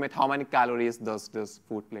to estimate how many calories does this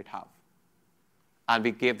food plate have. And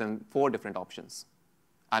we gave them 4 different options.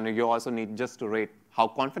 And you also need just to rate how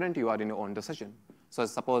confident you are in your own decision. So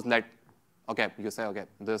suppose you say, okay,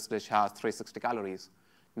 this dish has 360 calories.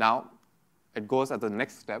 Now, it goes at the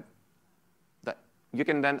next step that you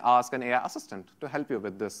can then ask an AI assistant to help you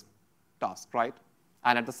with this task, right?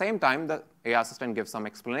 And at the same time, the AI assistant gives some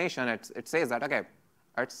explanation. It says that, okay,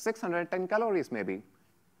 it's 610 calories maybe.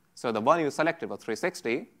 So the one you selected was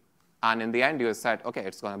 360, and in the end you said, okay,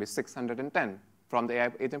 it's going to be 610 from the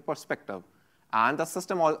AI agent perspective. And the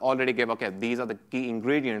system already gave, okay, these are the key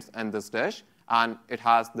ingredients in this dish, and it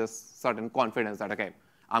has this certain confidence that, okay,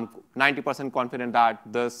 I'm 90% confident that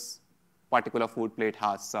this particular food plate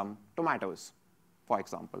has some tomatoes, for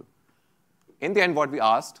example. In the end, what we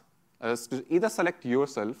asked is to either select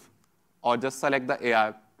yourself or just select the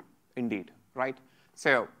AI indeed, right?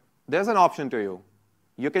 So there's an option to you.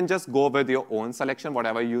 You can just go with your own selection,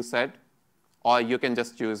 whatever you said, or you can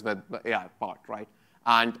just choose with the AI part, right?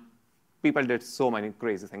 And people did so many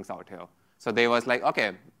crazy things out here. So they was like,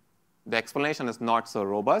 okay, the explanation is not so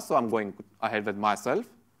robust, so I'm going ahead with myself.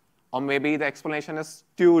 Or maybe the explanation is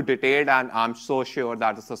too detailed, and I'm so sure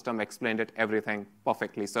that the system explained it everything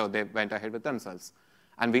perfectly, so they went ahead with themselves.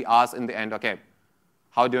 And we asked in the end, okay,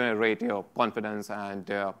 how do you rate your confidence and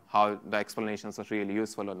how the explanations are really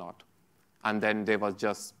useful or not? And then there was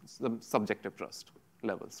just some subjective trust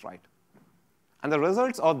levels, right? And the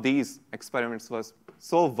results of these experiments was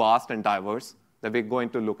so vast and diverse that we're going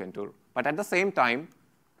to look into. But at the same time,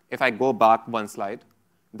 if I go back one slide,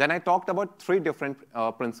 then I talked about 3 different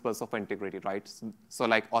principles of integrity, right? So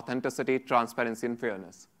like authenticity, transparency, and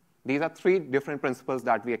fairness. These are 3 different principles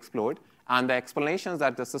that we explored, and the explanations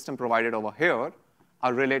that the system provided over here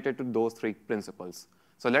are related to those 3 principles.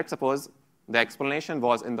 So let's suppose the explanation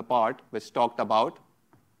was in the part which talked about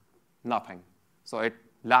nothing. So it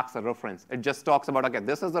lacks a reference. It just talks about, okay,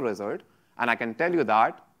 this is the result, and I can tell you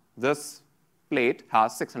that this plate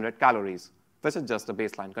has 600 calories, which is just a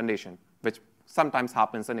baseline condition, which sometimes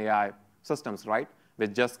happens in AI systems, right?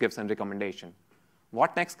 Which just gives a recommendation.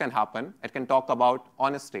 What next can happen? It can talk about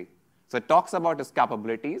honesty. So it talks about its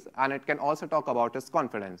capabilities, and it can also talk about its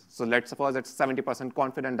confidence. So let's suppose it's 70%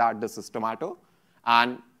 confident that this is tomato,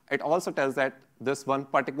 and it also tells that this one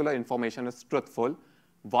particular information is truthful.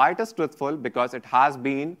 Why it is truthful? Because it has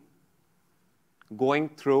been going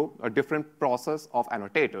through a different process of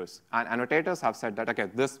annotators. And annotators have said that, okay,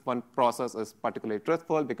 this one process is particularly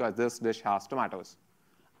truthful because this dish has tomatoes.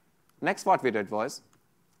 Next, what we did was,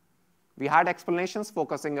 we had explanations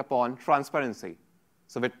focusing upon transparency.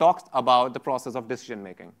 So we talked about the process of decision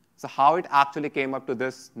making. So how it actually came up to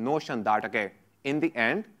this notion that, okay, in the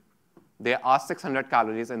end, there are 600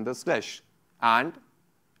 calories in this dish. And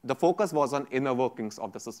the focus was on inner workings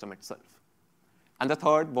of the system itself. And the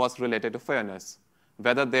third was related to fairness,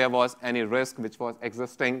 whether there was any risk which was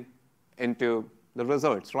existing into the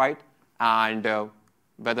results, right? And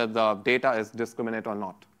whether the data is discriminate or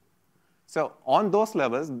not. So on those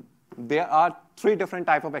levels, there are 3 different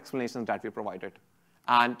types of explanations that we provided.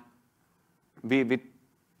 And we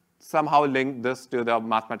somehow link this to the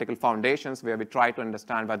mathematical foundations where we try to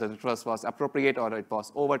understand whether the trust was appropriate or it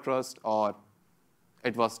was over-trust or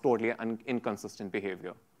it was totally inconsistent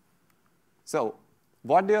behavior. So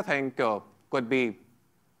what do you think could be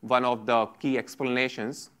one of the key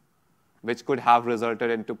explanations which could have resulted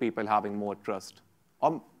into people having more trust,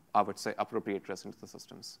 or I would say appropriate trust into the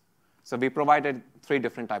systems? So we provided 3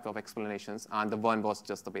 different types of explanations, and the one was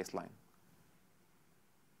just the baseline.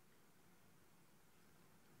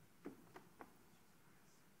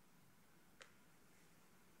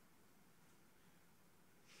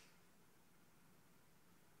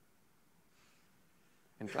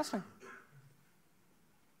 Interesting.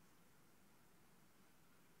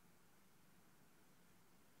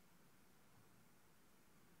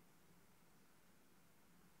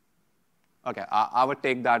 Okay, I would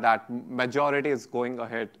take that majority is going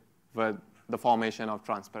ahead with the formation of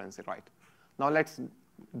transparency, right? Now let's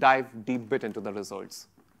dive deep bit into the results.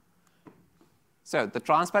 So the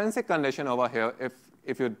transparency condition over here,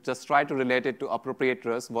 if you just try to relate it to appropriate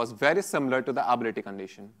risk, was very similar to the ability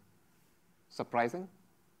condition. Surprising?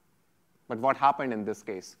 But what happened in this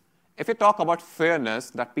case? If you talk about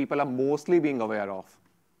fairness that people are mostly being aware of,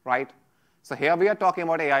 right? So here we are talking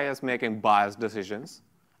about AI is making biased decisions.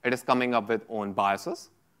 It is coming up with own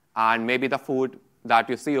biases. And maybe the food that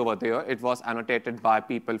you see over there, it was annotated by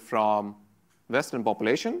people from Western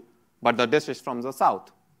population, but the dish is from the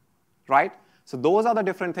South, right? So those are the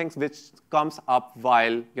different things which comes up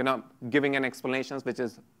while giving an explanation which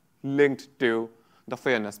is linked to the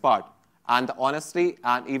fairness part. And the honesty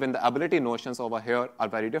and even the ability notions over here are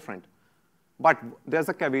very different. But there's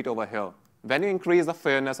a caveat over here. When you increase the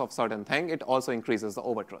fairness of certain thing, it also increases the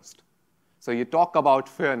overtrust. So you talk about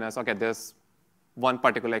fairness. Okay, this one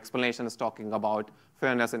particular explanation is talking about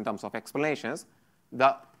fairness in terms of explanations.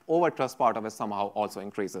 The overtrust part of it somehow also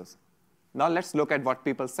increases. Now let's look at what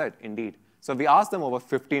people said indeed. So we asked them over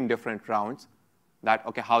 15 different rounds that,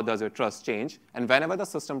 okay, how does your trust change? And whenever the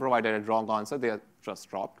system provided a wrong answer, their trust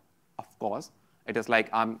dropped. Of course, it is like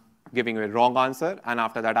I'm giving you a wrong answer, and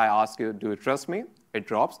after that I ask you, do you trust me? It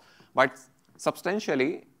drops. But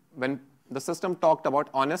substantially, when the system talked about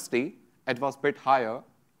honesty, it was a bit higher,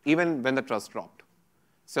 even when the trust dropped.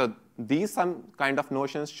 So these some kind of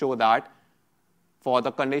notions show that for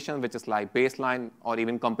the condition which is like baseline or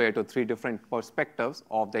even compared to 3 different perspectives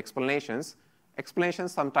of the explanations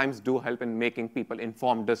sometimes do help in making people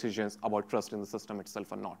informed decisions about trust in the system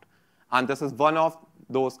itself or not. And this is one of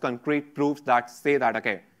those concrete proofs that say that,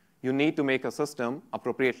 okay, you need to make a system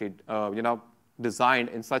appropriately designed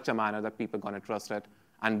in such a manner that people are going to trust it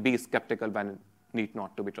and be skeptical when it need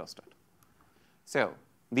not to be trusted. So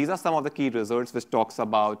these are some of the key results which talks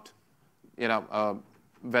about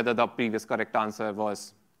whether the previous correct answer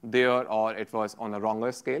was there or it was on a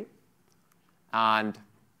wronger scale. And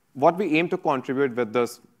what we aim to contribute with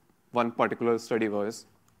this one particular study was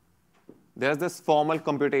there's this formal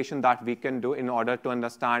computation that we can do in order to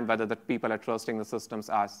understand whether the people are trusting the systems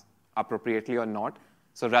as appropriately or not.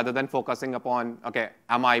 So rather than focusing upon, okay,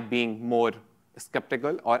 am I being more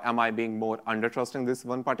skeptical or am I being more under-trusting this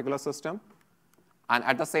one particular system? And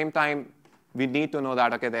at the same time, we need to know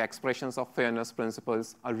that, okay, the expressions of fairness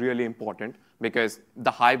principles are really important because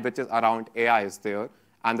the hype which is around AI is there,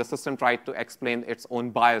 and the system tried to explain its own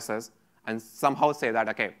biases and somehow say that,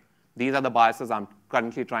 okay, these are the biases I'm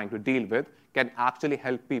currently trying to deal with, can actually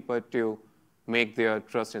help people to make their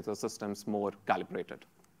trust in the systems more calibrated.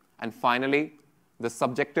 And finally, the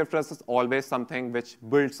subjective trust is always something which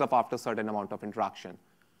builds up after a certain amount of interaction.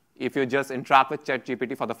 If you just interact with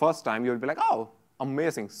ChatGPT for the first time, you'll be like, oh,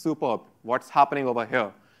 amazing, superb, what's happening over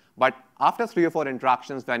here? But after 3 or 4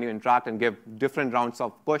 interactions, when you interact and give different rounds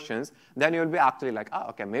of questions, then you'll be actually like, oh,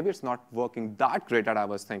 okay, maybe it's not working that great that I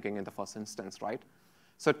was thinking in the first instance, right?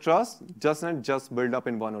 So trust doesn't just build up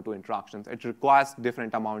in 1 or 2 interactions. It requires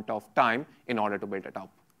different amount of time in order to build it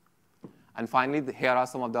up. And finally, here are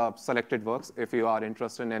some of the selected works if you are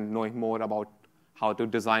interested in knowing more about how to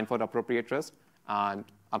design for appropriate trust. And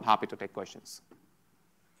I'm happy to take questions.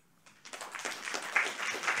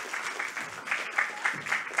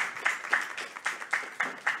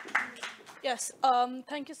 Yeah, Yes,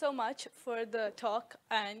 thank you so much for the talk.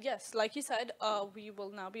 And yes, like you said, we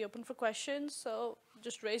will now be open for questions. So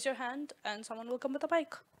just raise your hand and someone will come with a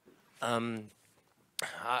mic.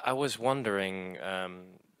 I was wondering,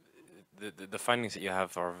 the findings that you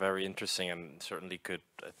have are very interesting and certainly could,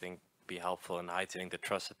 I think, be helpful in heightening the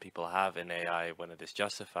trust that people have in AI when it is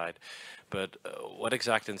justified. But what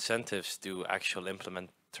exact incentives do actual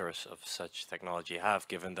implementers of such technology have,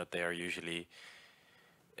 given that they are usually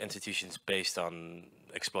institutions based on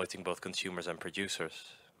exploiting both consumers and producers?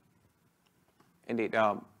 Indeed.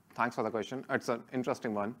 Thanks for the question. It's an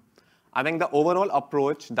interesting one. I think the overall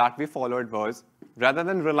approach that we followed was, rather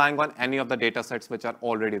than relying on any of the data sets which are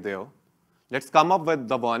already there, let's come up with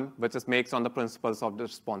the one which is makes on the principles of the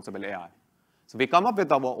responsible AI. So we come up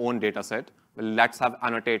with our own data set. Well, let's have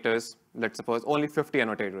annotators. Let's suppose only 50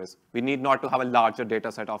 annotators. We need not to have a larger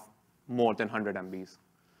data set of more than 100 MBs.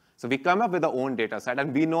 So we come up with our own data set,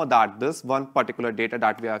 and we know that this one particular data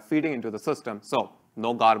that we are feeding into the system, so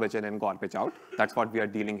no garbage in and garbage out. That's what we are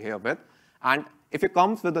dealing here with. And if it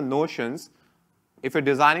comes with the notions, if you're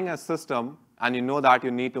designing a system and you know that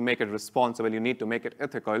you need to make it responsible, you need to make it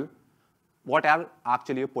ethical, what are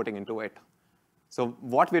actually you putting into it? So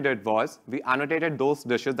what we did was we annotated those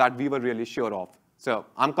dishes that we were really sure of. So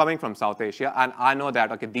I'm coming from South Asia, and I know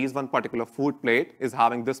that, okay, these one particular food plate is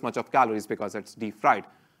having this much of calories because it's deep fried.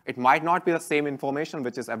 It might not be the same information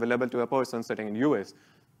which is available to a person sitting in US.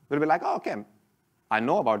 We'll be like, oh, okay, I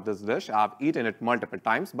know about this dish. I've eaten it multiple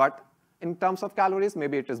times, but in terms of calories,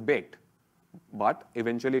 maybe it is baked. But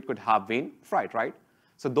eventually it could have been fried, right?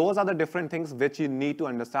 So those are the different things which you need to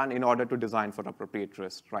understand in order to design for appropriate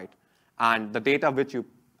risk, right? And the data which you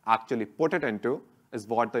actually put it into is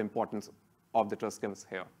what the importance of the trust gives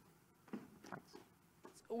here. Thanks.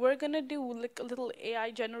 We're going to do like a little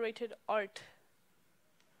AI-generated art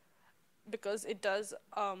because it does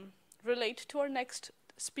relate to our next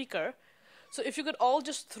speaker. So if you could all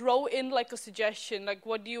just throw in like a suggestion, like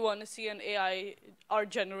what do you want to see an AI art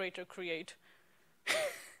generator create?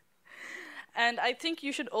 And I think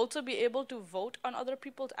you should also be able to vote on other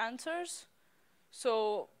people's answers.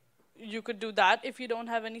 So you could do that if you don't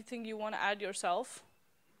have anything you want to add yourself.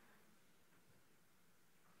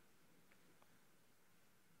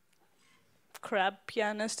 Crab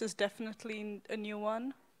pianist is definitely a new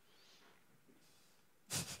one.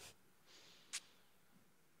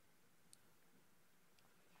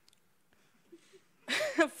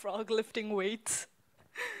 Frog lifting weights.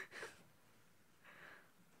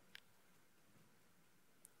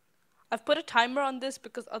 I've put a timer on this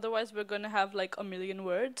because otherwise we're going to have like a million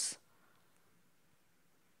words.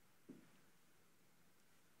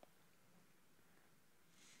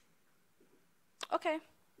 Okay,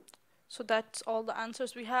 so that's all the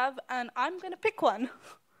answers we have, and I'm going to pick one.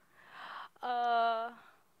 I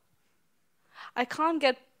can't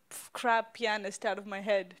get crab pianist out of my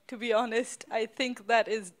head, to be honest. I think that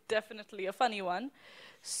is definitely a funny one.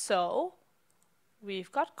 So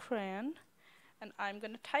we've got crayon, and I'm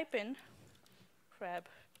going to type in crab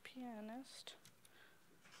pianist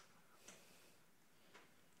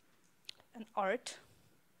and art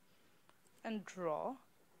and draw.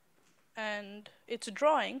 And it's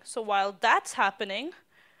drawing. So while that's happening,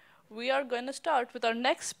 we are going to start with our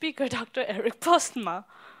next speaker, Dr. Eric Postma.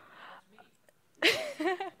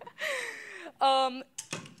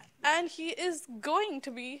 And he is going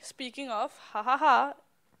to be speaking of,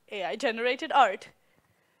 AI-generated art.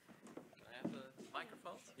 Can I have the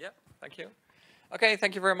microphone? Yeah, thank you. Okay,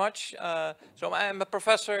 thank you very much. So I'm a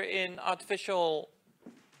professor in artificial...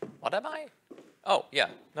 What am I? Oh, yeah.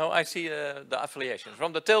 No, I see the affiliations.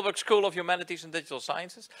 From the Tilburg School of Humanities and Digital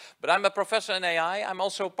Sciences. But I'm a professor in AI. I'm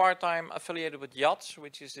also part-time affiliated with JATS,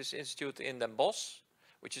 which is this institute in Den Bosch,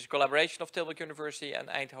 which is a collaboration of Tilburg University and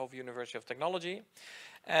Eindhoven University of Technology.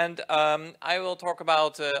 And I will talk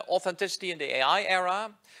about authenticity in the AI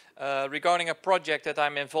era regarding a project that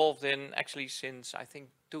I'm involved in actually since, I think,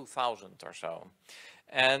 2000 or so.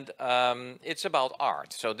 And it's about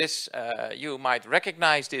art. So this, you might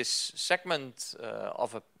recognize this segment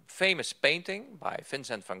of a famous painting by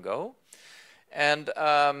Vincent van Gogh. And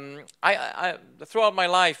throughout my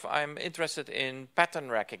life, I'm interested in pattern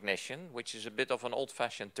recognition, which is a bit of an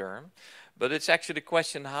old-fashioned term. But it's actually the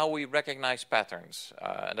question how we recognize patterns.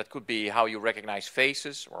 And that could be how you recognize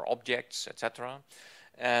faces or objects, etc.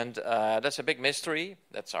 And that's a big mystery.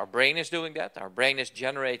 That's our brain is doing that. Our brain is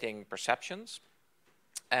generating perceptions.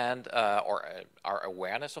 And or our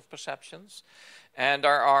awareness of perceptions. And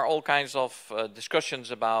there are all kinds of discussions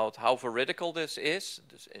about how veridical this is.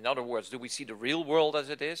 In other words, do we see the real world as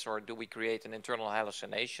it is, or do we create an internal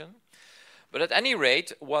hallucination? But at any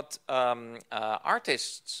rate, what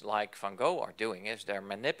artists like Van Gogh are doing is they're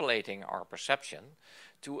manipulating our perception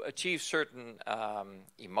to achieve certain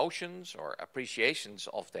emotions or appreciations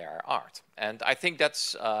of their art. And I think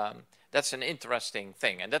that's an interesting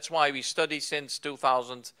thing. And that's why we study since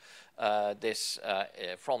 2000 this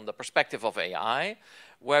from the perspective of AI,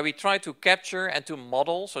 where we try to capture and to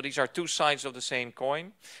model. So these are two sides of the same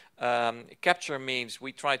coin. Capture means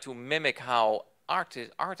we try to mimic how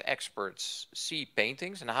art experts see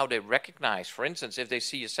paintings and how they recognize, for instance, if they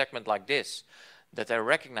see a segment like this, that they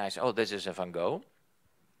recognize, oh, this is a Van Gogh.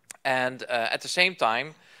 And at the same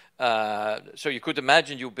time, so you could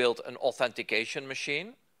imagine you built an authentication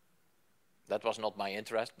machine. That was not my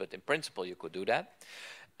interest, but in principle you could do that.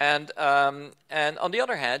 And on the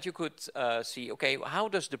other hand, you could see, okay, how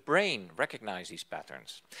does the brain recognize these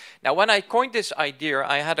patterns? Now, when I coined this idea,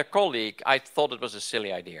 I had a colleague, I thought it was a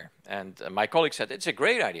silly idea. And my colleague said, it's a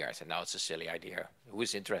great idea. I said, no, it's a silly idea. Who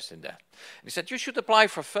is interested in that? And he said, you should apply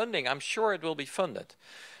for funding. I'm sure it will be funded.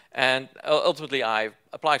 And ultimately, I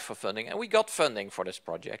applied for funding, and we got funding for this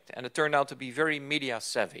project. And it turned out to be very media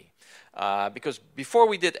savvy. Because before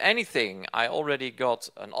we did anything, I already got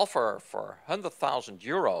an offer for 100,000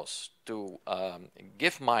 euros to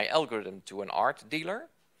give my algorithm to an art dealer.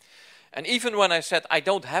 And even when I said, I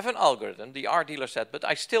don't have an algorithm, the art dealer said, but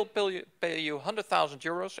I still pay you 100,000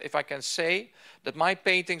 euros if I can say that my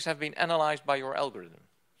paintings have been analyzed by your algorithm.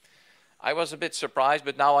 I was a bit surprised,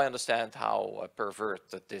 but now I understand how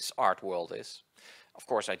perverted this art world is. Of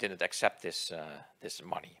course, I didn't accept this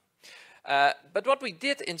money. But what we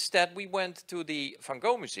did instead, we went to the Van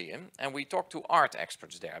Gogh Museum and we talked to art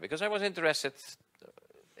experts there, because I was interested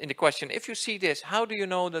in the question, if you see this, how do you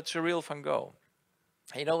know that's a real Van Gogh?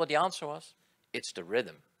 And you know what the answer was? It's the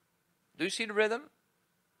rhythm. Do you see the rhythm?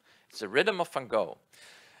 It's the rhythm of Van Gogh.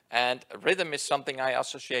 And rhythm is something I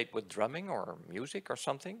associate with drumming or music or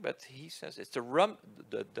something, but he says it's the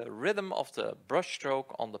rhythm of the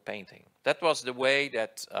brushstroke on the painting. That was the way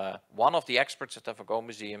that one of the experts at the Van Gogh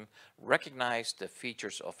Museum recognized the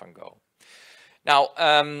features of Van Gogh. Now,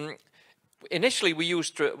 initially we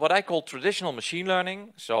used what I call traditional machine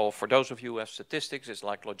learning. So for those of you who have statistics, it's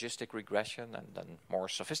like logistic regression and then more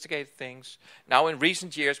sophisticated things. Now in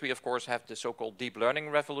recent years, we of course have the so-called deep learning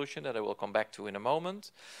revolution that I will come back to in a moment.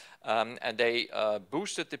 And they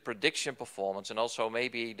boosted the prediction performance and also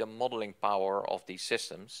maybe the modeling power of these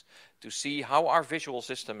systems to see how our visual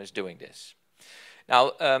system is doing this.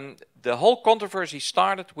 Now, the whole controversy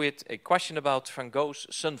started with a question about Van Gogh's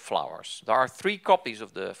sunflowers. There are 3 copies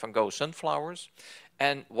of the Van Gogh sunflowers,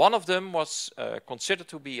 and one of them was considered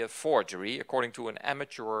to be a forgery, according to an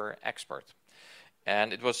amateur expert.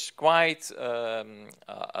 And it was quite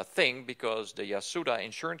a thing, because the Yasuda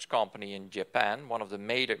insurance company in Japan, one of the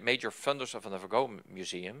major funders of the Van Gogh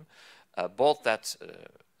Museum, bought that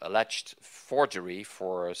alleged forgery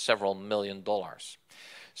for several $1 million.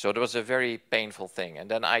 So it was a very painful thing. And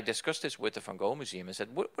then I discussed this with the Van Gogh Museum and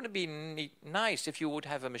said, wouldn't it be nice if you would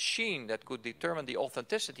have a machine that could determine the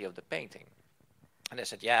authenticity of the painting? And they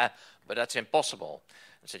said, yeah, but that's impossible.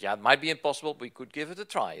 I said, yeah, it might be impossible, but we could give it a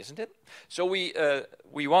try, isn't it? So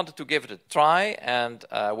we wanted to give it a try, and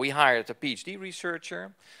we hired a PhD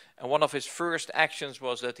researcher. And one of his first actions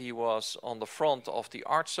was that he was on the front of the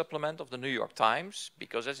art supplement of the New York Times,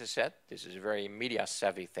 because as I said, this is a very media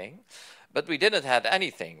savvy thing. But we didn't have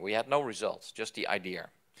anything. We had no results, just the idea.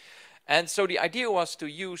 And so the idea was to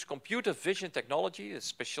use computer vision technology, a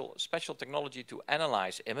special technology to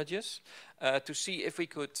analyze images, to see if we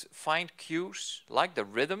could find cues like the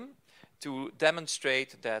rhythm to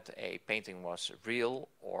demonstrate that a painting was real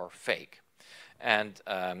or fake. And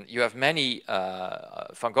you have many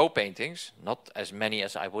Van Gogh paintings, not as many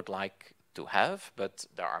as I would like to have, but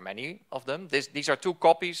there are many of them. These are 2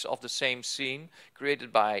 copies of the same scene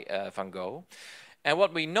created by Van Gogh. And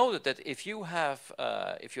what we noted that if you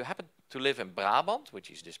happen to live in Brabant, which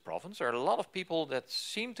is this province, there are a lot of people that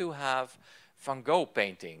seem to have Van Gogh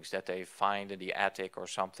paintings that they find in the attic or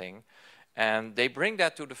something, and they bring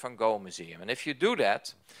that to the Van Gogh Museum. And if you do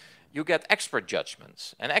that, you get expert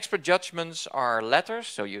judgments. And expert judgments are letters.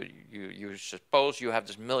 So you suppose you have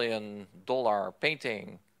this $1 million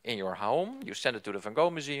painting in your home, you send it to the Van Gogh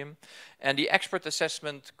Museum, and the expert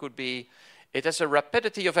assessment could be, it has a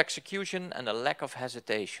rapidity of execution and a lack of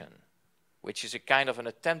hesitation, which is a kind of an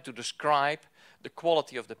attempt to describe the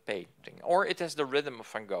quality of the painting. Or it has the rhythm of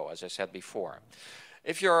Van Gogh, as I said before.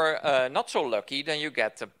 If you're not so lucky, then you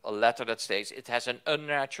get a letter that states it has an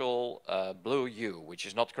unnatural blue hue, which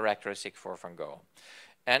is not characteristic for Van Gogh.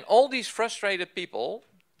 And all these frustrated people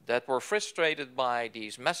that were frustrated by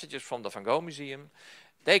these messages from the Van Gogh Museum,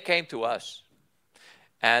 they came to us.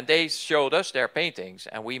 And they showed us their paintings,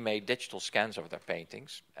 and we made digital scans of their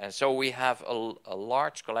paintings. And so we have a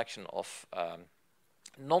large collection of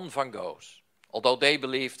non-Van Goghs, although they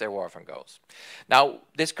believed they were Van Goghs. Now,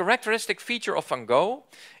 this characteristic feature of Van Gogh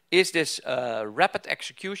is this rapid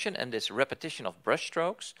execution and this repetition of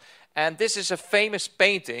brushstrokes. And this is a famous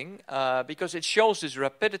painting because it shows this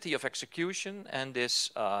rapidity of execution and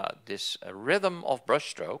this rhythm of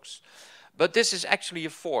brushstrokes. But this is actually a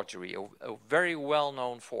forgery, a very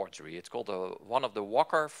well-known forgery. It's called one of the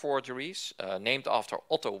Wacker forgeries, named after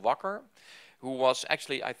Otto Wacker, who was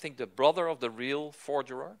actually, I think, the brother of the real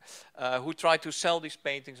forger, who tried to sell these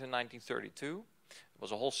paintings in 1932. It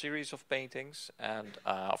was a whole series of paintings, and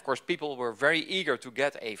of course people were very eager to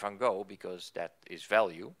get a Van Gogh because that is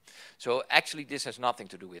value. So actually this has nothing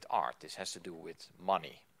to do with art, this has to do with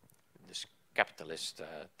money, this capitalist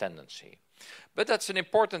tendency. But that's an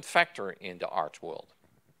important factor in the art world.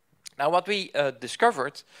 Now what we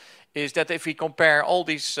discovered is that if we compare all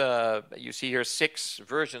these, you see here 6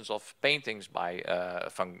 versions of paintings by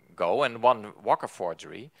Van Gogh and 1 Wacker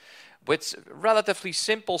forgery, with relatively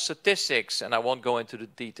simple statistics, and I won't go into the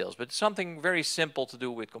details, but something very simple to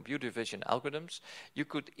do with computer vision algorithms, you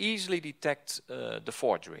could easily detect the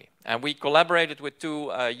forgery. And we collaborated with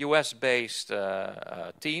 2 US-based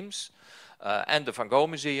teams and the Van Gogh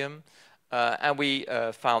Museum, and we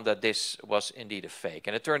found that this was indeed a fake.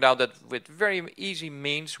 And it turned out that with very easy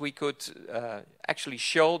means we could actually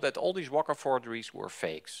show that all these Wacker forgeries were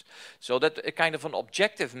fakes. So that a kind of an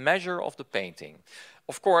objective measure of the painting.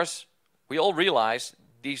 Of course, we all realize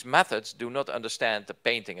these methods do not understand the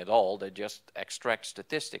painting at all. They just extract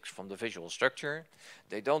statistics from the visual structure.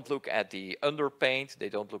 They don't look at the underpaint. They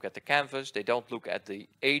don't look at the canvas. They don't look at the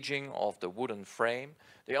aging of the wooden frame.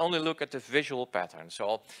 They only look at the visual pattern.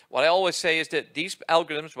 So what I always say is that these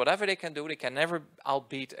algorithms, whatever they can do, they can never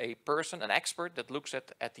outbeat a person, an expert that looks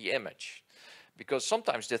at the image. Because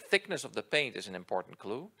sometimes the thickness of the paint is an important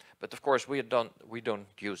clue, but of course we don't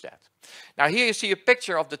use that. Now here you see a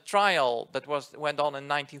picture of the trial that went on in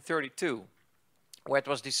 1932, where it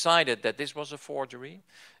was decided that this was a forgery,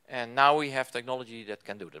 and now we have technology that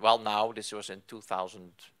can do that. Well, now this was in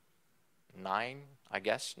 2009, I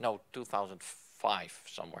guess. No, 2005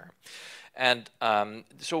 somewhere. And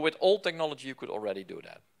so with old technology you could already do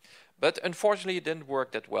that. But unfortunately it didn't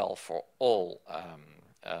work that well for all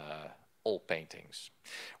paintings.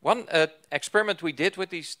 One experiment we did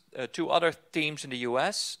with these 2 other teams in the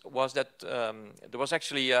US was that there was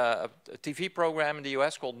actually a TV program in the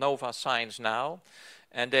US called Nova Science Now,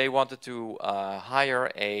 and they wanted to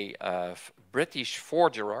hire a British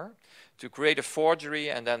forger to create a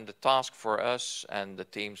forgery, and then the task for us and the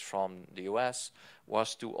teams from the US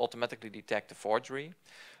was to automatically detect the forgery.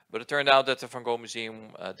 But it turned out that the Van Gogh Museum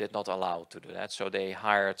did not allow to do that. So they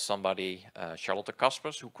hired somebody, Charlotte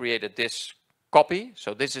Kaspers, who created this copy.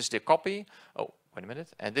 So this is the copy. Oh, wait a minute.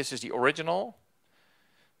 And this is the original.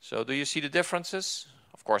 So do you see the differences?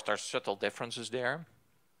 Of course, there's subtle differences there.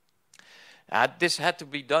 This had to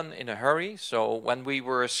be done in a hurry. So when we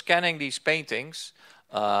were scanning these paintings,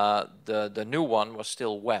 the new one was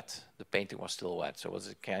still wet. The painting was still wet, so it was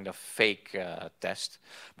a kind of fake test.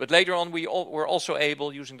 But later on, we were also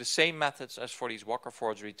able, using the same methods as for these Wacker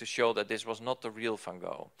forgery, to show that this was not the real Van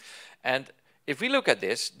Gogh. And if we look at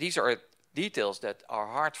this, these are details that are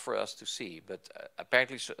hard for us to see, but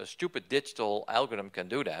apparently a stupid digital algorithm can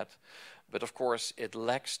do that. But of course, it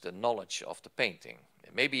lacks the knowledge of the painting.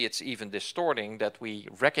 Maybe it's even distorting that we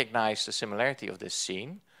recognize the similarity of this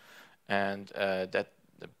scene, and that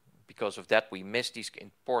because of that we miss these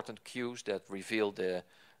important cues that reveal the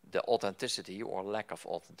authenticity or lack of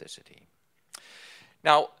authenticity.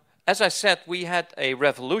 Now, as I said, we had a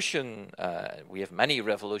revolution. We have many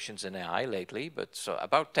revolutions in AI lately, but so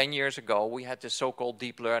about 10 years ago we had the so-called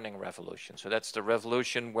deep learning revolution. So that's the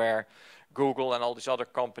revolution where Google and all these other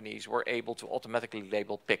companies were able to automatically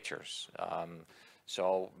label pictures.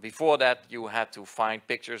 So before that, you had to find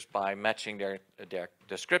pictures by matching their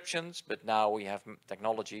descriptions, but now we have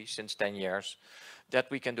technology since 10 years that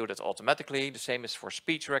we can do that automatically. The same is for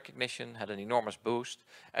speech recognition, had an enormous boost.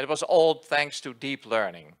 And it was all thanks to deep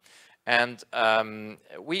learning. And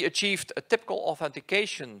we achieved a typical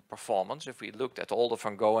authentication performance, if we looked at all the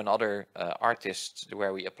Van Gogh and other artists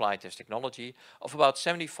where we applied this technology, of about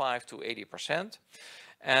 75 to 80%.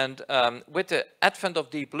 And with the advent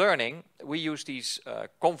of deep learning, we use these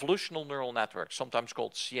convolutional neural networks, sometimes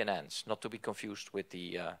called CNNs, not to be confused with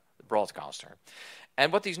the broadcaster.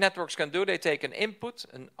 And what these networks can do, they take an input,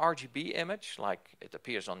 an RGB image, like it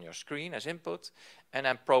appears on your screen as input, and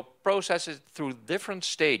then process it through different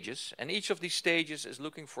stages. And each of these stages is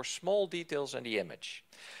looking for small details in the image.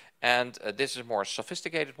 And this is a more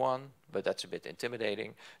sophisticated one, but that's a bit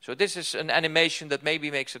intimidating. So this is an animation that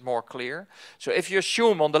maybe makes it more clear. So if you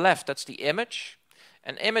assume on the left, that's the image,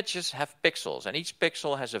 and images have pixels, and each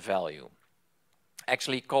pixel has a value.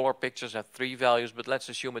 Actually, color pictures have 3 values, but let's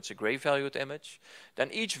assume it's a gray valued image.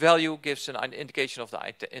 Then each value gives an indication of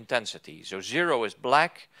the intensity. So 0 is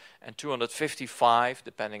black, and 255,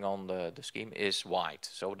 depending on the scheme, is white.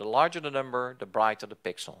 So the larger the number, the brighter the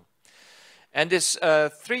pixel. And this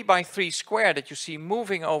 3 by 3 square that you see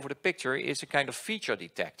moving over the picture is a kind of feature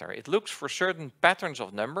detector. It looks for certain patterns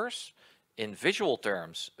of numbers, in visual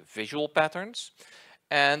terms, visual patterns,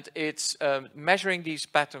 and it's measuring these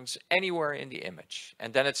patterns anywhere in the image,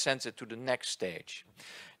 and then it sends it to the next stage.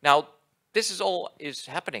 Now, this is all is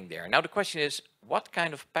happening there. Now the question is, what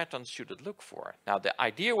kind of patterns should it look for? Now the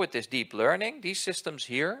idea with this deep learning, these systems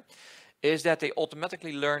here, is that they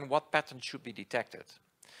automatically learn what patterns should be detected.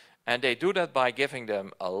 And they do that by giving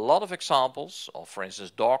them a lot of examples of, for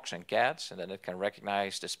instance, dogs and cats, and then it can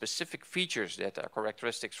recognize the specific features that are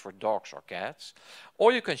characteristics for dogs or cats.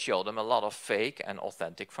 Or you can show them a lot of fake and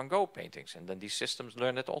authentic Van Gogh paintings, and then these systems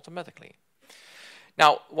learn it automatically.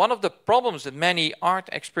 Now, one of the problems that many art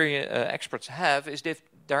experts have is that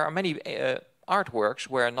there are many artworks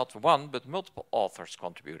where not one but multiple authors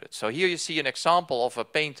contributed. So here you see an example of a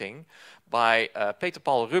painting by Peter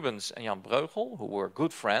Paul Rubens and Jan Bruegel, who were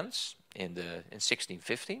good friends in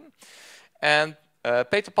 1615. And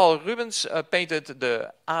Peter Paul Rubens painted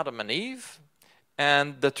the Adam and Eve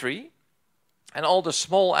and the tree. And all the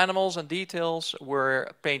small animals and details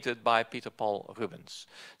were painted by Peter Paul Rubens.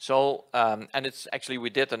 So, and it's actually, we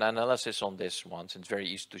did an analysis on this once, and it's very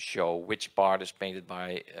easy to show which part is painted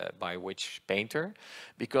by which painter,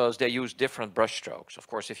 because they use different brush strokes. Of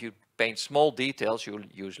course, if you paint small details, you'll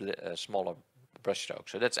use smaller brush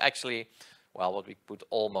strokes. So that's actually, well, what we would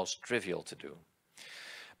almost trivial to do.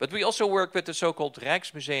 But we also work with the so-called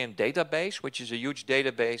Rijksmuseum database, which is a huge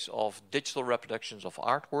database of digital reproductions of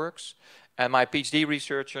artworks. And my PhD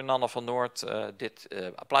researcher, Nanne van Noort,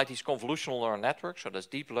 applied these convolutional neural networks, so that's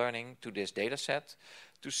deep learning, to this data set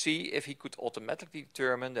to see if he could automatically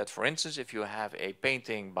determine that, for instance, if you have a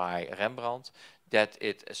painting by Rembrandt, that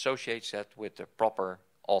it associates that with the proper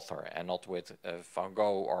author and not with Van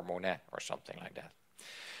Gogh or Monet or something like that.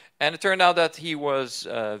 And it turned out that he was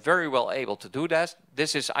very well able to do that.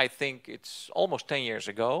 This is, I think, it's almost 10 years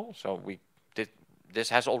ago, so this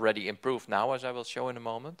has already improved now, as I will show in a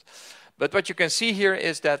moment. But what you can see here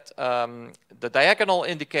is that the diagonal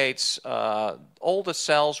indicates all the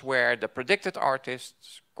cells where the predicted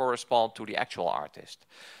artists correspond to the actual artist.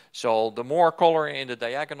 So the more color in the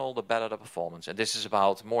diagonal, the better the performance. And this is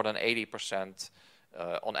about more than 80%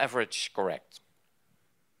 on average correct.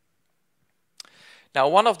 Now,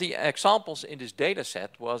 one of the examples in this data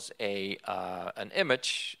set was an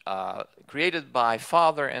image created by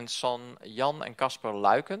father and son Jan and Casper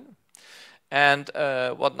Luiken. And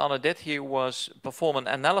what Nanne did here was perform an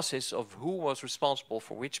analysis of who was responsible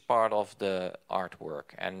for which part of the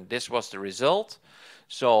artwork. And this was the result.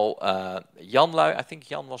 So I think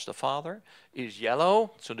Jan was the father, is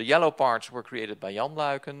yellow. So the yellow parts were created by Jan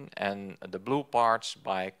Luiken and the blue parts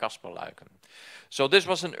by Casper Luiken. So this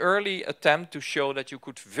was an early attempt to show that you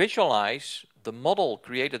could visualize the model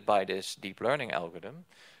created by this deep learning algorithm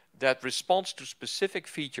that responds to specific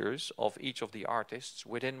features of each of the artists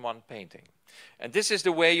within one painting. And this is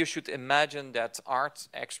the way you should imagine that art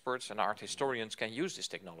experts and art historians can use this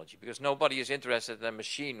technology, because nobody is interested in a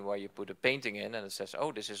machine where you put a painting in and it says,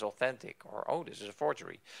 oh, this is authentic, or oh, this is a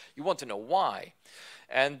forgery. You want to know why.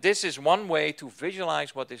 And this is one way to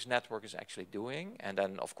visualize what this network is actually doing. And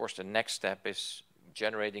then, of course, the next step is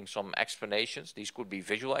generating some explanations. These could be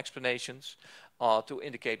visual explanations to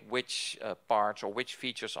indicate which parts or which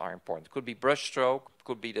features are important. It could be brush stroke,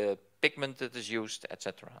 could be the pigment that is used,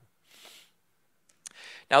 etc.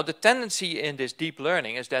 Now, the tendency in this deep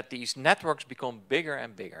learning is that these networks become bigger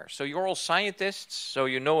and bigger. So you're all scientists, so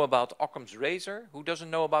you know about Occam's razor. Who doesn't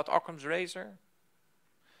know about Occam's razor?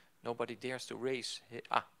 Nobody dares to raise.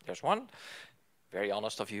 There's one. Very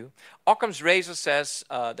honest of you. Occam's razor says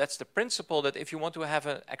that's the principle that if you want to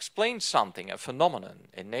have explain something, a phenomenon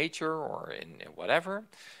in nature or in whatever,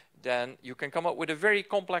 then you can come up with a very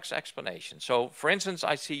complex explanation. So, for instance,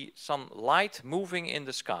 I see some light moving in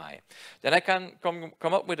the sky. Then I can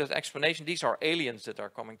come up with an explanation. These are aliens that are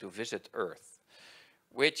coming to visit Earth,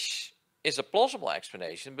 which is a plausible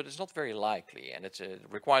explanation, but it's not very likely, and it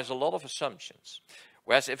requires a lot of assumptions.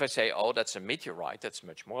 Whereas if I say, oh, that's a meteorite, that's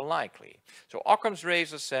much more likely. So Occam's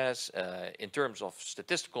razor says, in terms of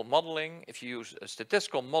statistical modeling, if you use a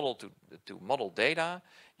statistical model to model data,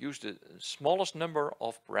 use the smallest number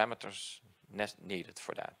of parameters needed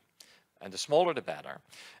for that. And the smaller, the better.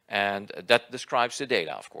 And that describes the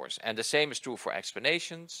data, of course. And the same is true for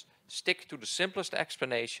explanations. Stick to the simplest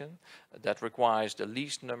explanation that requires the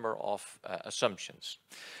least number of assumptions.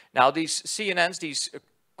 Now, these CNNs, these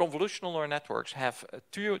convolutional neural networks, have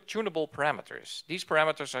tunable parameters. These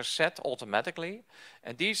parameters are set automatically,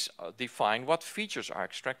 and these define what features are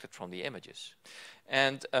extracted from the images.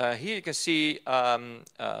 And here you can see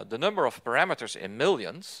the number of parameters in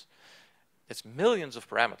millions. It's millions of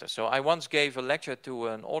parameters. So I once gave a lecture to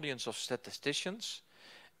an audience of statisticians,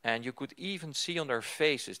 and you could even see on their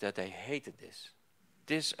faces that they hated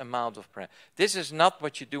this amount of parameters. This is not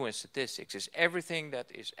what you do in statistics. It's everything that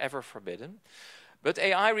is ever forbidden. But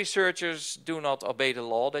AI researchers do not obey the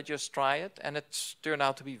law. They just try it, and it's turned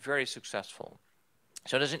out to be very successful.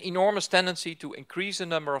 So there's an enormous tendency to increase the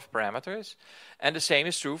number of parameters. And the same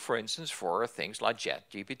is true, for instance, for things like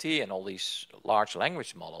ChatGPT and all these large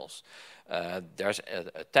language models. There's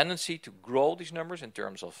a tendency to grow these numbers in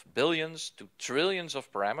terms of billions to trillions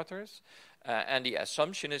of parameters. And the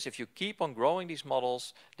assumption is if you keep on growing these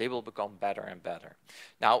models, they will become better and better.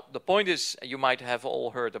 Now, the point is, you might have all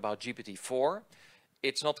heard about GPT-4.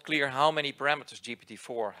 It's not clear how many parameters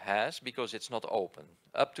GPT-4 has because it's not open.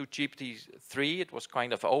 Up to GPT-3, it was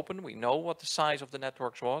kind of open. We know what the size of the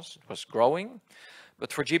networks was. It was growing.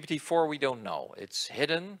 But for GPT-4, we don't know. It's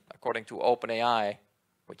hidden, according to OpenAI,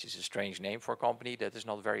 which is a strange name for a company that is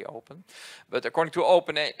not very open. But according to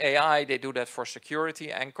OpenAI, they do that for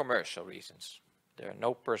security and commercial reasons. There are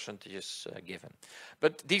no percentages given.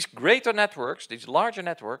 But these greater networks, these larger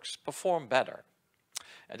networks, perform better.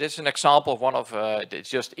 And this is an example of one of, it's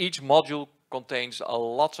just each module contains a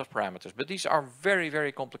lots of parameters, but these are very,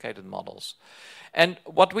 very complicated models. And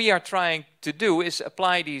what we are trying to do is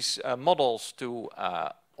apply these models to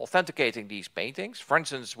authenticating these paintings. For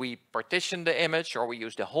instance, we partition the image or we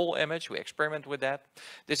use the whole image, we experiment with that.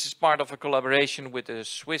 This is part of a collaboration with a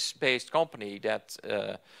Swiss-based company that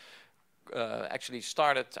actually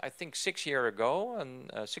started, I think, 6 years ago, and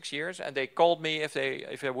 6 years, and they called me if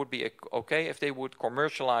it would be okay if they would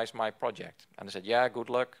commercialize my project. And I said, yeah, good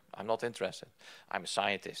luck. I'm not interested. I'm a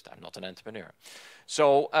scientist. I'm not an entrepreneur.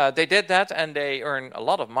 So they did that, and they earn a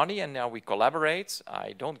lot of money, and now we collaborate.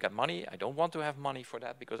 I don't get money. I don't want to have money for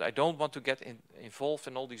that because I don't want to get involved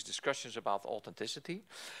in all these discussions about authenticity.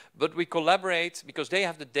 But we collaborate because they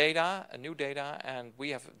have the data, new data, and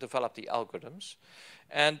we have developed the algorithms.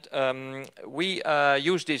 And we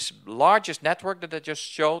used this largest network that I just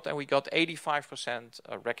showed, and we got 85%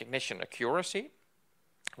 recognition accuracy,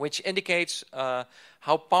 which indicates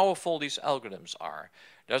how powerful these algorithms are.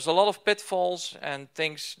 There's a lot of pitfalls and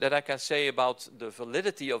things that I can say about the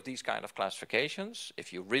validity of these kind of classifications,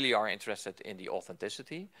 if you really are interested in the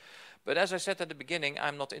authenticity. But as I said at the beginning,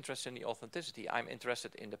 I'm not interested in the authenticity. I'm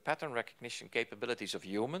interested in the pattern recognition capabilities of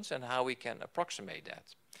humans and how we can approximate that.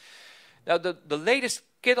 Now, the latest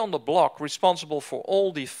kid on the block responsible for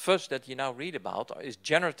all the fuss that you now read about is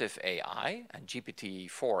generative AI, and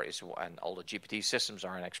GPT-4 is, and all the GPT systems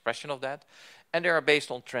are an expression of that, and they are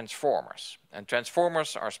based on transformers. And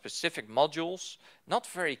transformers are specific modules, not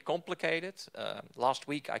very complicated. Last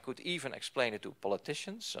week I could even explain it to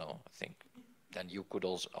politicians, so I think then you could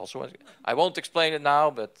also I won't explain it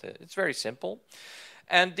now, but it's very simple.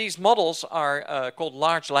 And these models are called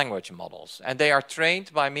large language models, and they are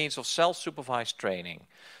trained by means of self-supervised training.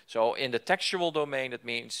 So in the textual domain, it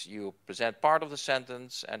means you present part of the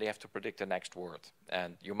sentence and they have to predict the next word.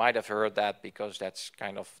 And you might have heard that because that's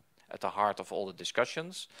kind of at the heart of all the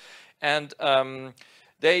discussions. And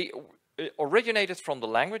they originated from the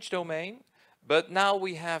language domain, but now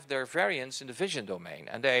we have their variants in the vision domain,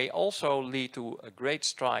 and they also lead to great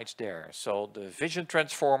strides there. So the vision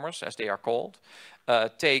transformers, as they are called,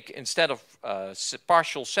 take, instead of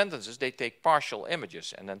partial sentences, they take partial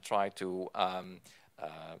images and then try to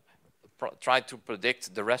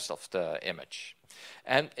predict the rest of the image.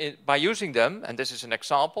 And by using them, and this is an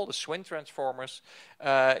example, the SWIN transformers,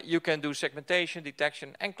 you can do segmentation,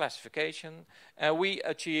 detection, and classification. And we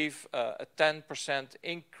achieve a 10%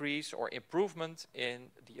 increase or improvement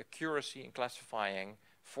in the accuracy in classifying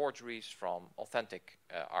forgeries from authentic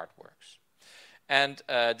artworks. And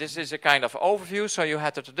this is a kind of overview. So you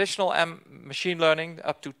had the traditional machine learning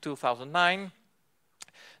up to 2009.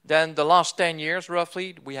 Then the last 10 years,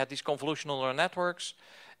 roughly, we had these convolutional neural networks.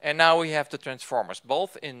 And now we have the transformers,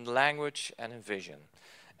 both in language and in vision.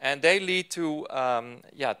 And they lead to, an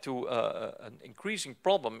increasing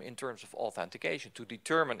problem in terms of authentication to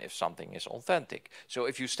determine if something is authentic. So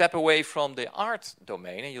if you step away from the art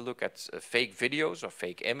domain and you look at fake videos or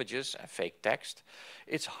fake images and fake text,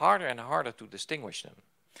 it's harder and harder to distinguish them.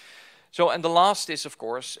 So, and the last is, of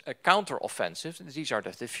course, a counter-offensive. These are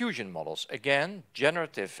the diffusion models. Again,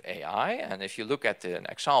 generative AI. And if you look at an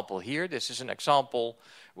example here, this is an example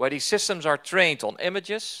where these systems are trained on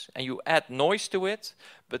images and you add noise to it.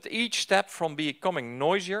 But each step from becoming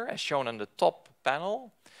noisier, as shown on the top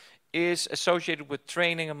panel, is associated with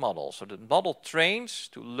training a model. So the model trains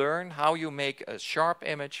to learn how you make a sharp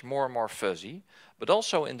image more and more fuzzy, but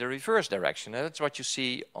also in the reverse direction. And that's what you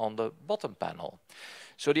see on the bottom panel.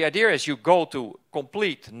 So the idea is you go to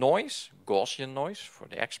complete noise, Gaussian noise for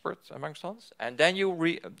the expert amongst us, and then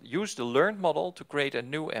you use the learned model to create a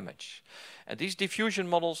new image. And these diffusion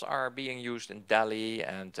models are being used in DALL-E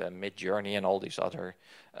and Midjourney and all these other,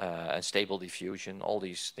 and Stable Diffusion, all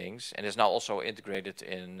these things. And is now also integrated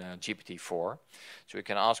in GPT-4. So you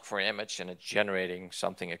can ask for an image and it's generating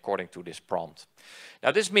something according to this prompt.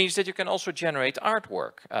 Now this means that you can also generate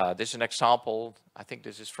artwork. This is an example, I think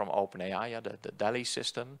this is from OpenAI, the DALL-E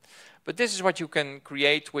system. But this is what you can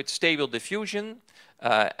create with Stable Diffusion.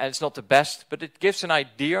 And it's not the best, but it gives an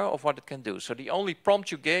idea of what it can do. So the only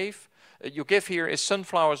prompt you give here is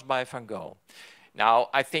Sunflowers by Van Gogh. Now,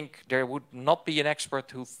 I think there would not be an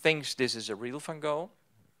expert who thinks this is a real Van Gogh.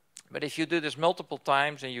 But if you do this multiple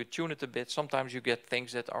times and you tune it a bit, sometimes you get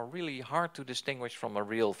things that are really hard to distinguish from a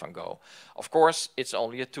real Van Gogh. Of course, it's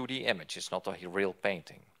only a 2D image. It's not a real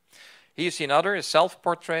painting. Here you see another, a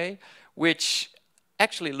self-portrait, which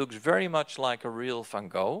actually looks very much like a real Van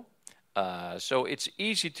Gogh. So it's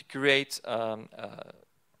easy to create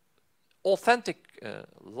authentic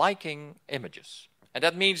liking images. And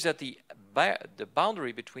that means that the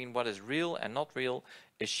boundary between what is real and not real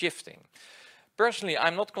is shifting. Personally,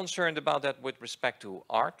 I'm not concerned about that with respect to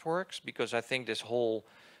artworks, because I think this whole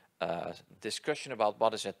discussion about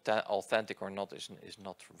what is authentic or not is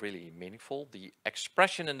not really meaningful. The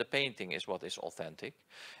expression in the painting is what is authentic.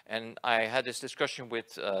 And I had this discussion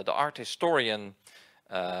with the art historian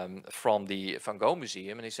from the Van Gogh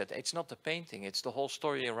Museum, and he said, it's not the painting, it's the whole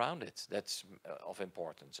story around it that's of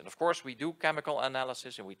importance. And of course, we do chemical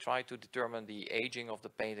analysis and we try to determine the aging of the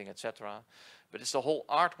painting, etc. But it's the whole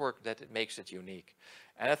artwork that it makes it unique.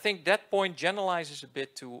 And I think that point generalizes a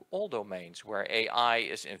bit to all domains where AI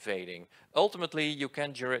is invading. Ultimately, you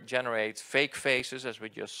can generate fake faces, as we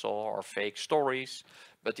just saw, or fake stories.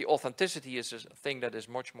 But the authenticity is a thing that is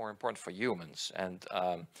much more important for humans. And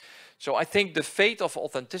so I think the fate of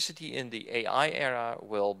authenticity in the AI era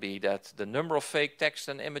will be that the number of fake text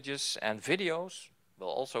and images and videos will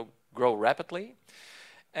also grow rapidly.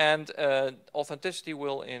 And authenticity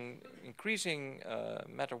will, in increasing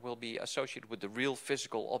matter, will be associated with the real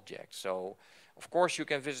physical object. So, of course, you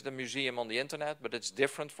can visit a museum on the internet, but it's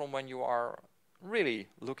different from when you are really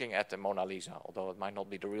looking at the Mona Lisa, although it might not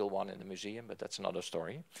be the real one in the museum, but that's another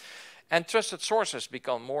story. And trusted sources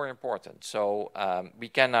become more important. So we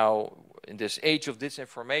can now, in this age of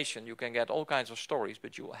disinformation, you can get all kinds of stories,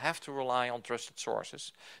 but you have to rely on trusted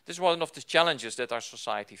sources. This is one of the challenges that our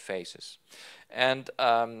society faces. And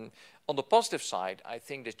on the positive side, I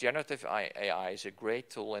think this generative AI is a great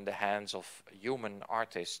tool in the hands of human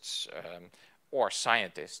artists or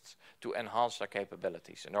scientists to enhance their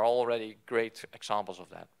capabilities. And there are already great examples of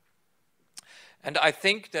that. And I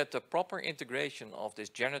think that the proper integration of this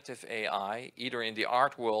generative AI, either in the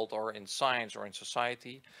art world or in science or in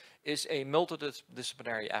society, is a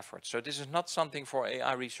multidisciplinary effort. So this is not something for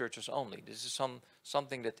AI researchers only. This is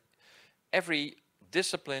something that every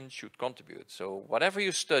discipline should contribute. So whatever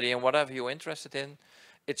you study and whatever you're interested in,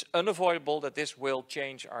 it's unavoidable that this will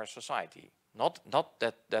change our society. Not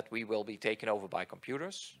that we will be taken over by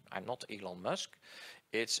computers. I'm not Elon Musk.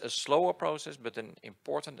 It's a slower process, but an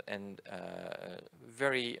important and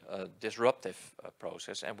very disruptive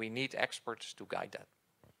process, and we need experts to guide that.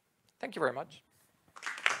 Thank you very much.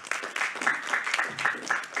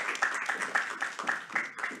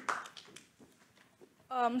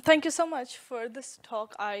 Thank you so much for this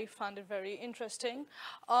talk. I found it very interesting.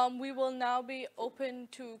 We will now be open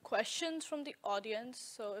to questions from the audience.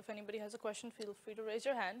 So if anybody has a question, feel free to raise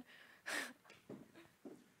your hand.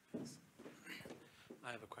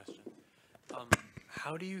 I have a question.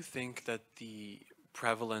 How do you think that the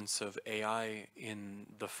prevalence of AI in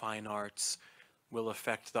the fine arts will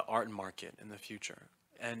affect the art market in the future?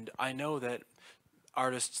 And I know that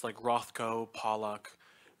artists like Rothko, Pollock,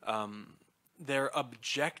 they're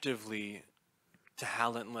objectively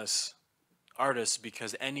talentless artists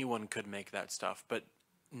because anyone could make that stuff, but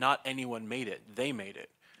not anyone made it. They made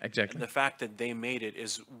it. Exactly. And the fact that they made it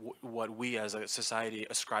is what we as a society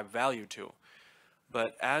ascribe value to.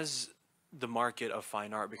 But as the market of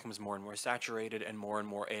fine art becomes more and more saturated and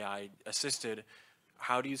more AI assisted,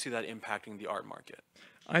 how do you see that impacting the art market?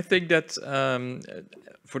 I think that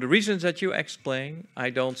for the reasons that you explain,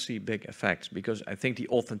 I don't see big effects because I think the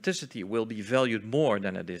authenticity will be valued more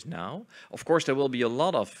than it is now. Of course, there will be a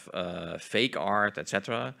lot of fake art,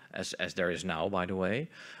 etc., as there is now, by the way.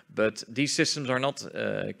 But these systems are not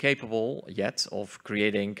capable yet of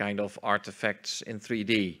creating kind of artifacts in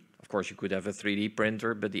 3D. Of course, you could have a 3D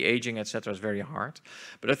printer, but the aging, etc., is very hard.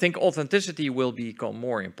 But I think authenticity will become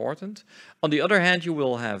more important. On the other hand, you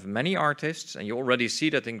will have many artists, and you already see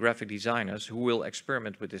that in graphic designers, who will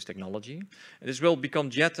experiment with this technology. And this will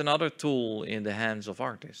become yet another tool in the hands of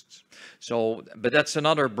artists. So, but that's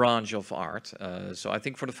another branch of art. So I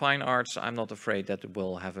think for the fine arts, I'm not afraid that it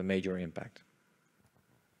will have a major impact.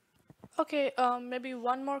 Okay, maybe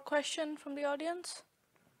one more question from the audience.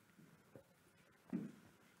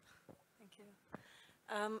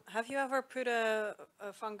 Have you ever put a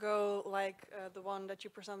Van Gogh like the one that you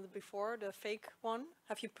presented before, the fake one?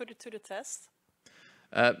 Have you put it to the test?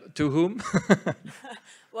 To whom?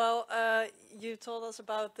 Well, you told us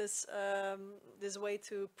about this this way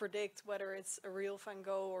to predict whether it's a real Van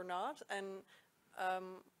Gogh or not, and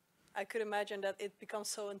I could imagine that it becomes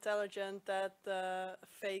so intelligent that the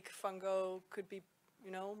fake Van Gogh could be,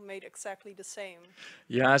 you know, made exactly the same.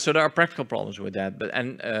 Yeah, so there are practical problems with that. But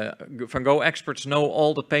Van Gogh experts know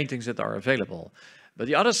all the paintings that are available. But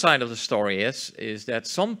the other side of the story is that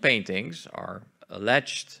some paintings are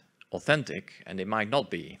alleged authentic and they might not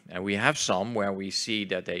be. And we have some where we see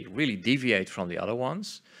that they really deviate from the other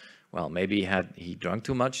ones. Well, maybe he drunk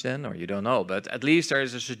too much then, or you don't know. But at least there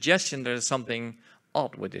is a suggestion there's something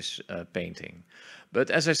odd with this painting. But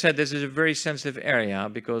as I said, this is a very sensitive area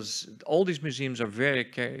because all these museums are very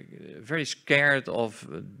scared of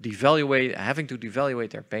having to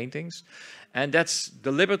devaluate their paintings. And that's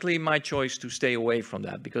deliberately my choice to stay away from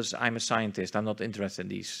that because I'm a scientist. I'm not interested in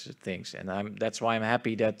these things. And that's why I'm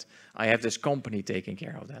happy that I have this company taking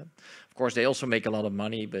care of that. Of course, they also make a lot of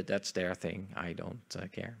money, but that's their thing. I don't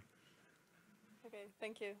care. Okay,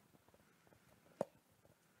 thank you.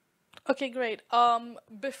 Okay, great.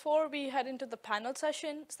 Before we head into the panel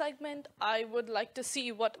session segment, I would like to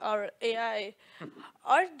see what our AI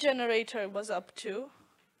art generator was up to.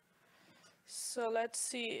 So let's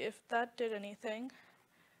see if that did anything.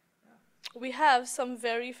 We have some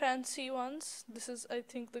very fancy ones. This is, I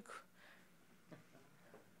think, the...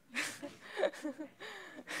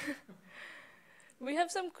 We have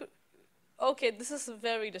some... Okay, this is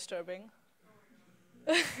very disturbing.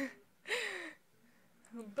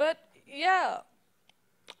 But yeah,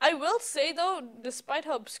 I will say though, despite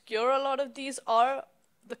how obscure a lot of these are,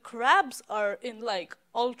 the crabs are in like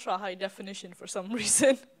ultra high definition for some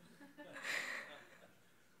reason.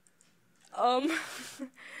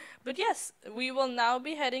 But yes, we will now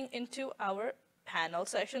be heading into our panel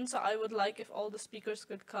session. So I would like if all the speakers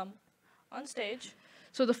could come on stage.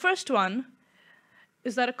 So the first one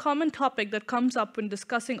is that a common topic that comes up when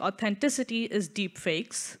discussing authenticity is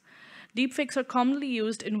deepfakes. Deepfakes are commonly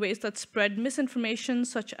used in ways that spread misinformation,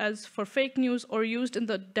 such as for fake news or used in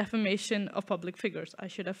the defamation of public figures. I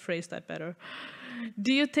should have phrased that better.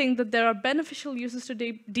 Do you think that there are beneficial uses to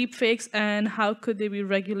deepfakes, and how could they be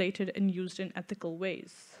regulated and used in ethical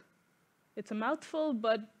ways? It's a mouthful,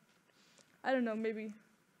 but I don't know, maybe.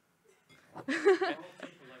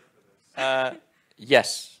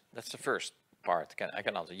 Yes, that's the first part. I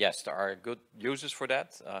can answer. Yes, there are good uses for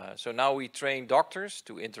that. So now we train doctors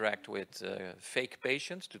to interact with fake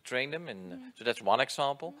patients, to train them. So that's one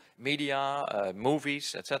example. Media,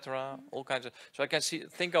 movies, etc. All kinds of. So I can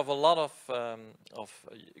think of a lot of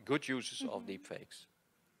good uses of deepfakes.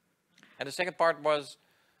 And the second part was,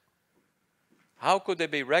 how could they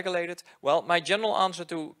be regulated? Well, my general answer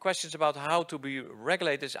to questions about how to be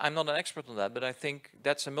regulated is I'm not an expert on that, but I think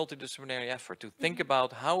that's a multidisciplinary effort to think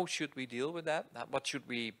about how should we deal with that, what should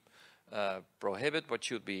we prohibit, what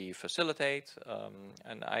should we facilitate,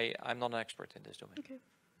 and I'm not an expert in this domain. Okay.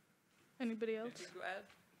 Anybody else?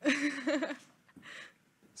 Anything to add?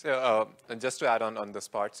 So just to add on this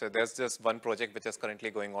part, so there's just one project which is currently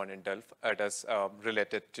going on in Delft. It is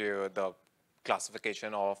related to the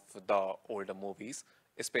classification of the older movies,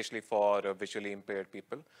 especially for visually impaired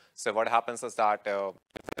people. So what happens is that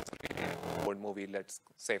it's a really old movie, let's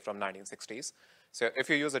say from 1960s. So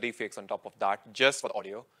if you use the deepfakes on top of that, just for the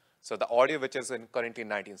audio, so the audio which is currently in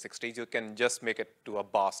 1960s, you can just make it to a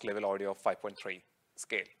bass level audio of 5.3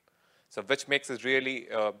 scale. So which makes it really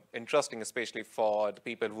interesting, especially for the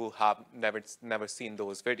people who have never seen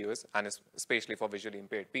those videos, and especially for visually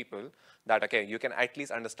impaired people, that, okay, you can at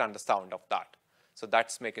least understand the sound of that. So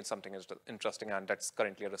that's making something interesting, and that's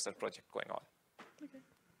currently a research project going on. Okay.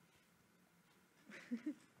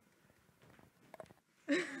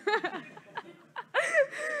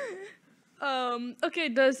 Okay,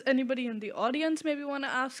 does anybody in the audience maybe want to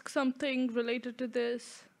ask something related to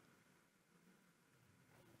this?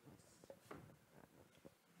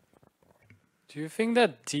 Do you think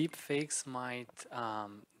that deepfakes might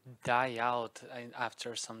die out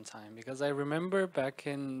after some time? Because I remember back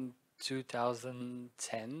in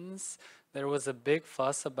 2010s, there was a big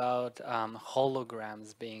fuss about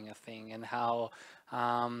holograms being a thing and how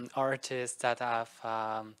artists that have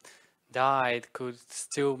died could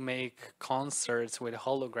still make concerts with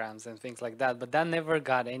holograms and things like that, but that never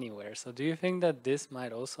got anywhere. So do you think that this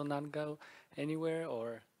might also not go anywhere,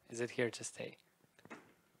 or is it here to stay?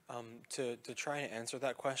 To try and answer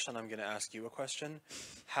that question, I'm going to ask you a question.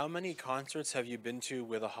 How many concerts have you been to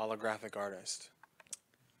with a holographic artist?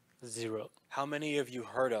 0. How many have you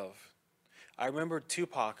heard of? I remember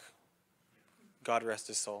Tupac, God rest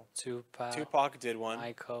his soul. Tupac did one.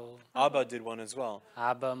 Michael. ABBA did one as well.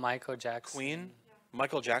 ABBA, Michael Jackson. Queen,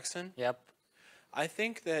 Michael Jackson? Yep. I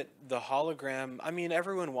think that the hologram, I mean,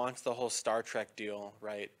 everyone wants the whole Star Trek deal,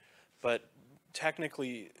 right? But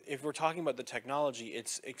technically, if we're talking about the technology,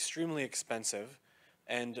 it's extremely expensive,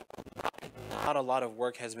 and not a lot of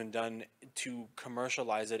work has been done to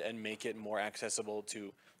commercialize it and make it more accessible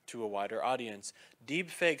to a wider audience.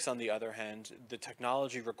 Deepfakes, on the other hand, the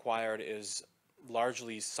technology required is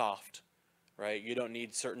largely soft, right? You don't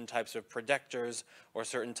need certain types of projectors or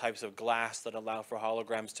certain types of glass that allow for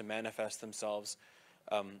holograms to manifest themselves.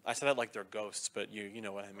 I say that like they're ghosts, but you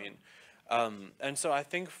know what I mean. And so I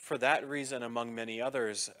think for that reason, among many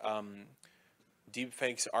others,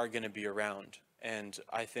 deepfakes are going to be around. And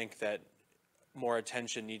I think that more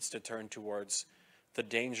attention needs to turn towards the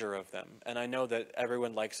danger of them. And I know that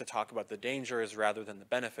everyone likes to talk about the dangers rather than the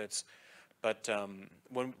benefits. But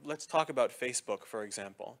let's talk about Facebook, for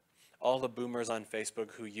example. All the boomers on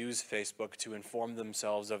Facebook who use Facebook to inform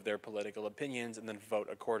themselves of their political opinions and then vote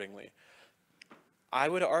accordingly. I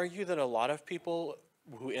would argue that a lot of people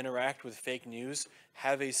who interact with fake news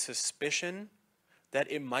have a suspicion that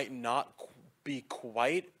it might not be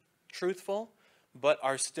quite truthful, but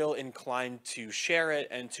are still inclined to share it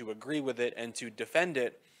and to agree with it and to defend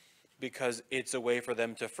it because it's a way for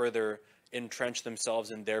them to further entrench themselves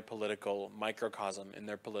in their political microcosm, in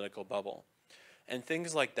their political bubble. And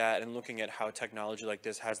things like that, and looking at how technology like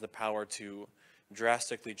this has the power to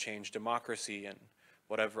drastically change democracy and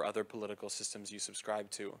whatever other political systems you subscribe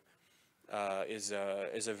to, is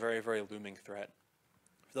a very, very looming threat.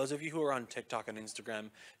 For those of you who are on TikTok and Instagram,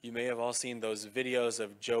 you may have all seen those videos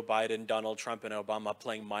of Joe Biden, Donald Trump, and Obama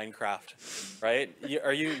playing Minecraft, right? You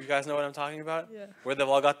guys know what I'm talking about? Yeah. Where they've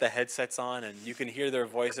all got the headsets on and you can hear their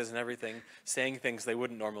voices and everything, saying things they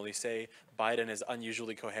wouldn't normally say. Biden is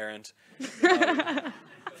unusually coherent.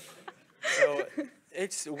 So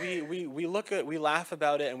we laugh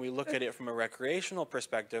about it and we look at it from a recreational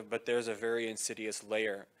perspective, but there's a very insidious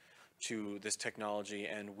layer to this technology,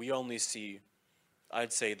 and we only see,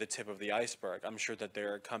 I'd say, the tip of the iceberg. I'm sure that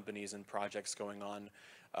there are companies and projects going on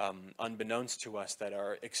unbeknownst to us that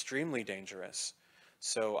are extremely dangerous.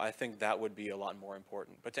 So I think that would be a lot more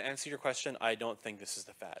important. But to answer your question, I don't think this is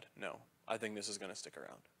the fad. No, I think this is going to stick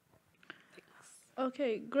around.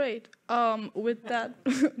 Okay, great. With that,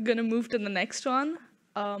 gonna move to the next one.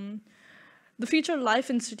 The Future Life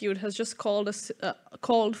Institute has just called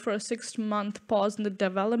for a 6-month pause in the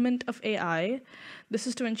development of AI. This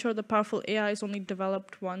is to ensure the powerful AI is only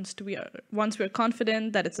developed once we are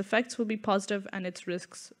confident that its effects will be positive and its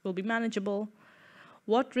risks will be manageable.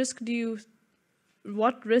 What risks do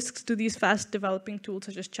these fast developing tools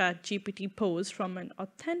such as ChatGPT pose from an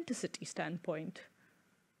authenticity standpoint?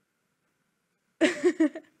 So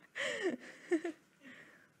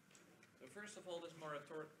first of all,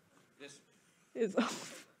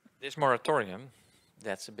 this moratorium,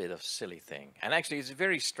 that's a bit of a silly thing. And actually it's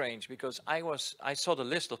very strange because I saw the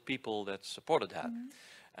list of people that supported that. Mm-hmm.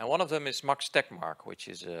 And one of them is Max Tegmark, which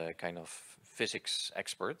is a kind of physics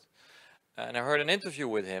expert. And I heard an interview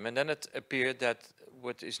with him, and then it appeared that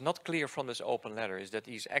what is not clear from this open letter is that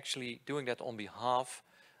he's actually doing that on behalf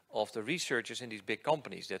of the researchers in these big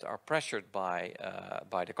companies that are pressured by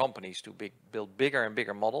the companies to build bigger and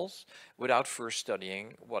bigger models without first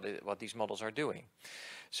studying what these models are doing.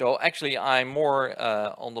 So actually I'm more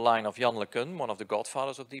on the line of Jan LeCun, one of the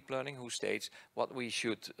godfathers of deep learning, who states what we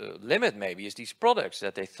should limit maybe is these products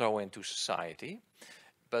that they throw into society,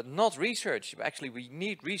 but not research. Actually, we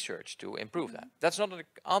need research to improve that. That's not an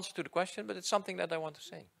answer to the question, but it's something that I want to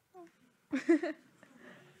say.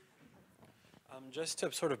 Just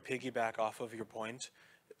to sort of piggyback off of your point,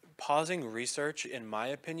 pausing research, in my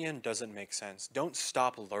opinion, doesn't make sense. Don't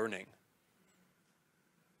stop learning.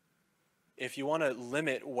 If you want to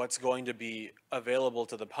limit what's going to be available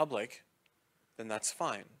to the public, then that's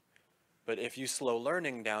fine. But if you slow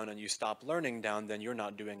learning down and you stop learning down, then you're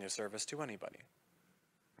not doing a service to anybody.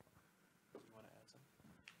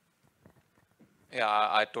 Yeah,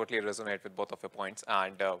 I totally resonate with both of your points.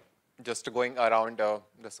 And just going around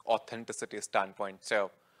this authenticity standpoint, so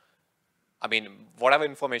I mean, whatever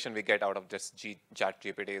information we get out of this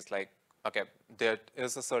ChatGPT is like, okay, there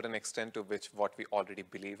is a certain extent to which what we already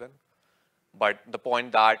believe in. But the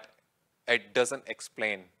point that it doesn't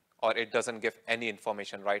explain or it doesn't give any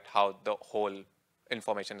information, right, how the whole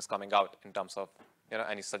information is coming out in terms of, you know,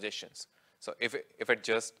 any suggestions. So if it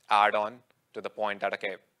just add on to the point that,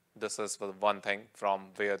 okay, this is the one thing from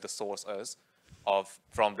where the source is,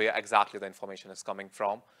 from where exactly the information is coming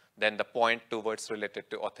from, then the point towards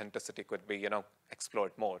related to authenticity could be, you know,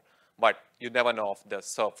 explored more. But you never know of this.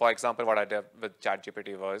 So for example, what I did with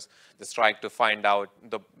ChatGPT was just trying to find out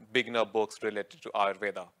the beginner books related to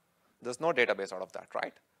Ayurveda. There's no database out of that,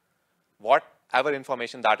 right? Whatever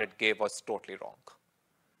information that it gave was totally wrong.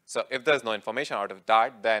 So if there's no information out of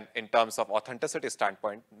that, then in terms of authenticity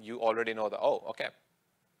standpoint, you already know that, oh, okay,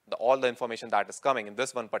 all the information that is coming in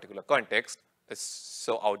this one particular context is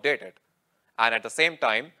so outdated. And at the same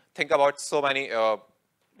time, think about so many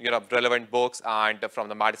you know, relevant books, and from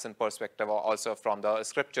the medicine perspective, or also from the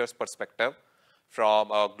scriptures perspective, from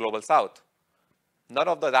Global South. None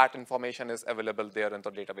of that information is available there in the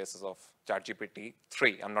databases of ChatGPT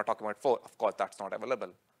 3. I'm not talking about 4. Of course, that's not available.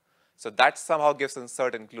 So that somehow gives a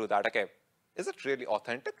certain clue that, okay, is it really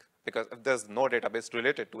authentic? Because if there's no database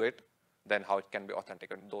related to it, then how it can be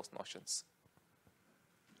authentic in those notions.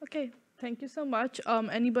 Okay, thank you so much.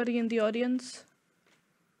 Anybody in the audience?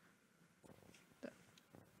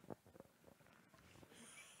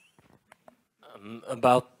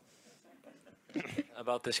 About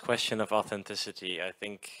this question of authenticity, I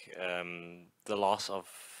think the loss of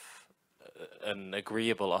an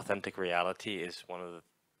agreeable, authentic reality is one of the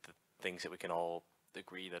things that we can all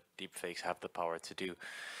agree that deepfakes have the power to do.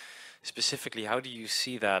 Specifically, how do you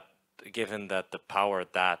see that, given that the power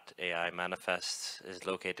that AI manifests is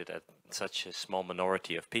located at such a small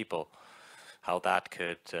minority of people? How that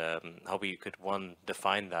could, how we could, one,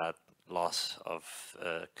 define that loss of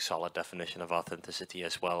a solid definition of authenticity,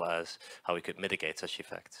 as well as how we could mitigate such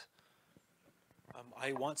effects?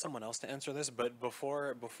 I want someone else to answer this, but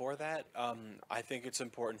before that, I think it's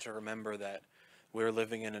important to remember that we're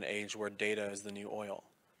living in an age where data is the new oil.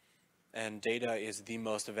 And data is the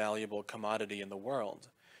most valuable commodity in the world.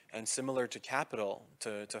 And similar to capital,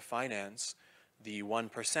 to finance, the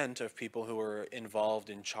 1% of people who are involved,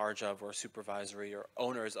 in charge of, or supervisory, or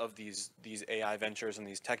owners of these AI ventures and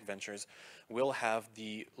these tech ventures will have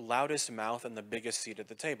the loudest mouth and the biggest seat at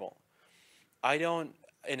the table. I don't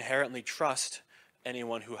inherently trust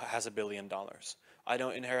anyone who has $1 billion. I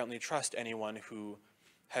don't inherently trust anyone who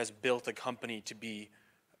has built a company to be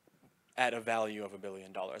at a value of $1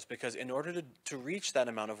 billion, because in order to reach that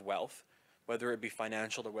amount of wealth, whether it be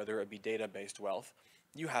financial or whether it be data-based wealth,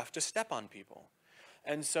 you have to step on people.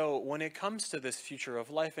 And so when it comes to this Future of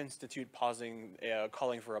Life Institute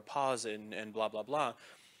calling for a pause and blah, blah, blah,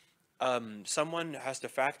 someone has to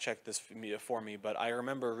fact check this for me, but I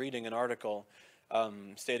remember reading an article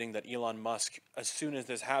stating that Elon Musk, as soon as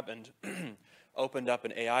this happened, opened up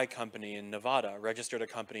an AI company in Nevada, registered a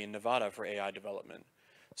company in Nevada for AI development.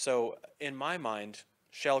 So in my mind,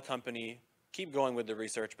 shell company, keep going with the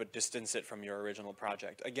research, but distance it from your original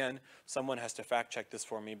project. Again, someone has to fact check this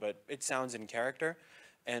for me, but it sounds in character.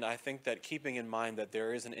 And I think that keeping in mind that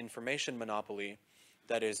there is an information monopoly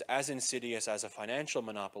that is as insidious as a financial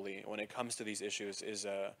monopoly when it comes to these issues is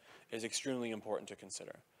extremely important to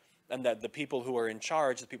consider. And that the people who are in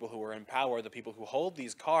charge, the people who are in power, the people who hold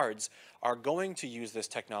these cards are going to use this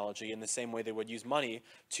technology in the same way they would use money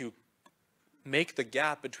to make the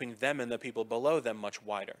gap between them and the people below them much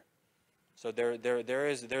wider. So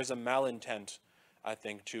there's a malintent, I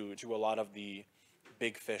think, to a lot of the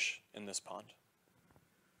big fish in this pond.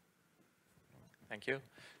 Thank you.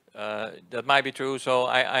 That might be true. So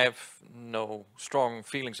I have no strong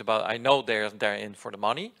feelings about. I know they're in for the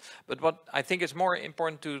money, but what I think is more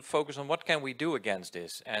important to focus on, what can we do against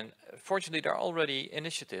this? And fortunately, there are already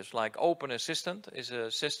initiatives like Open Assistant is a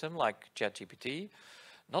system like ChatGPT,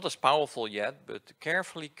 not as powerful yet, but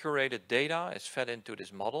carefully curated data is fed into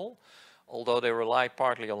this model. Although they rely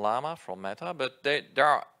partly on Llama from Meta, but there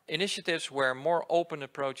are initiatives where more open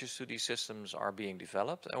approaches to these systems are being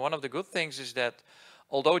developed. And one of the good things is that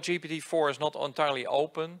although GPT-4 is not entirely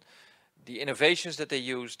open, the innovations that they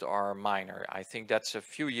used are minor. I think that's a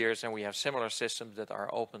few years and we have similar systems that are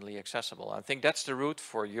openly accessible. I think that's the route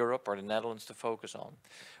for Europe or the Netherlands to focus on.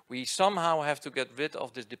 We somehow have to get rid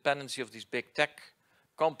of this dependency of these big tech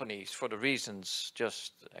companies for the reasons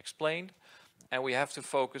just explained. And we have to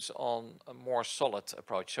focus on a more solid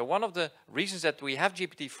approach. So one of the reasons that we have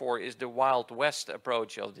GPT-4 is the Wild West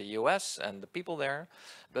approach of the US and the people there.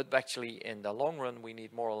 But actually, in the long run, we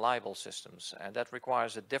need more reliable systems. And that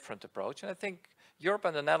requires a different approach. And I think Europe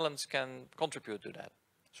and the Netherlands can contribute to that.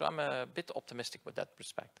 So I'm a bit optimistic with that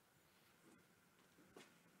respect.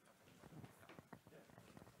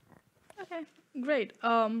 Okay, great.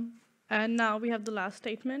 And now we have the last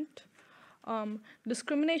statement.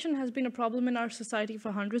 Discrimination has been a problem in our society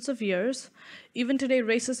for hundreds of years. Even today,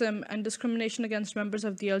 racism and discrimination against members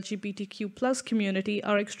of the LGBTQ+ community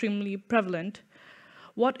are extremely prevalent.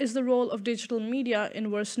 What is the role of digital media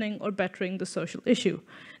in worsening or bettering the social issue?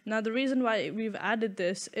 Now, the reason why we've added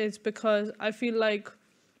this is because I feel like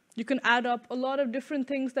you can add up a lot of different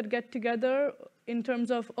things that get together in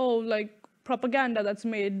terms of, oh, like propaganda that's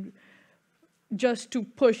made just to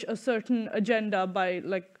push a certain agenda by,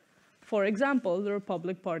 like, for example, the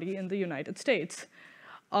Republican Party in the United States.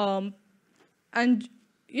 And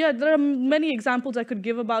yeah, there are many examples I could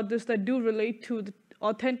give about this that do relate to the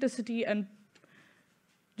authenticity and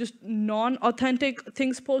just non-authentic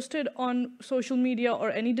things posted on social media or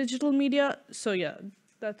any digital media. So yeah,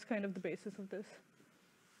 that's kind of the basis of this.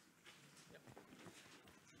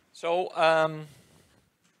 So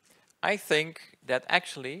I think that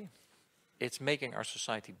actually it's making our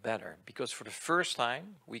society better, because for the first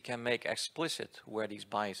time we can make explicit where these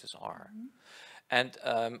biases are. And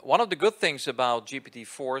one of the good things about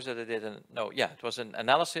GPT-4 is that it was an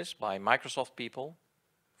analysis by Microsoft people.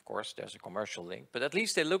 Of course, there's a commercial link, but at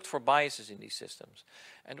least they looked for biases in these systems.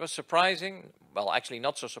 And it was surprising, well, actually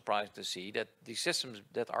not so surprising to see that these systems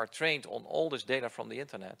that are trained on all this data from the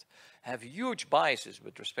internet have huge biases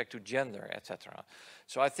with respect to gender, etc.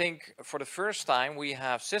 So I think for the first time we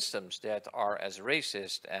have systems that are as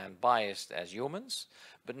racist and biased as humans,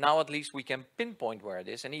 but now at least we can pinpoint where it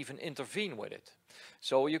is and even intervene with it.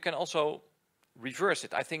 So you can also reverse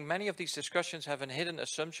it. I think many of these discussions have a hidden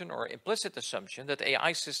assumption or implicit assumption that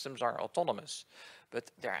AI systems are autonomous, but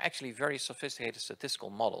they're actually very sophisticated statistical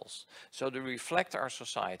models. So they reflect our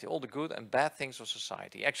society, all the good and bad things of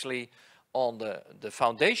society. Actually, on the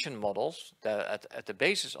foundation models that at the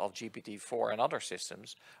basis of GPT-4 and other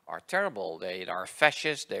systems are terrible. They are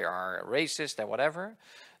fascist, they are racist and whatever.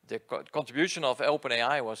 The contribution of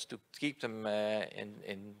OpenAI was to keep them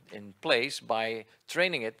in place by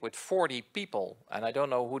training it with 40 people. And I don't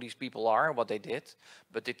know who these people are and what they did,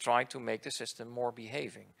 but they tried to make the system more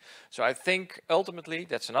behaving. So I think ultimately,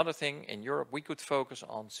 that's another thing. In Europe, we could focus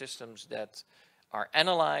on systems that are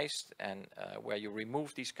analyzed and where you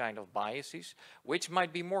remove these kind of biases, which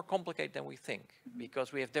might be more complicated than we think,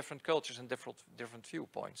 because we have different cultures and different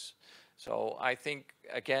viewpoints. So I think,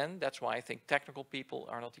 again, that's why I think technical people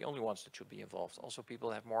are not the only ones that should be involved. Also,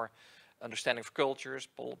 people have more understanding of cultures,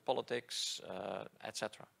 politics,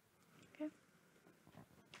 etc. Okay.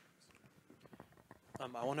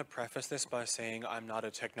 I want to preface this by saying I'm not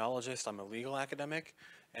a technologist, I'm a legal academic.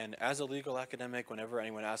 And as a legal academic, whenever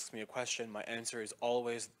anyone asks me a question, my answer is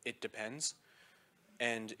always, it depends.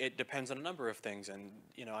 And it depends on a number of things. And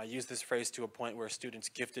you know, I use this phrase to a point where students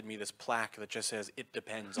gifted me this plaque that just says, it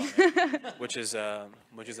depends on it, which is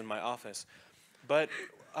in my office. But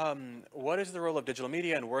what is the role of digital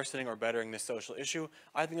media in worsening or bettering this social issue?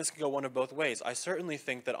 I think this can go one of both ways. I certainly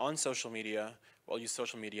think that on social media, well, I'll use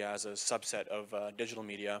social media as a subset of digital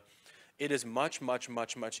media, it is much, much,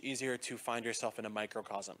 much, much easier to find yourself in a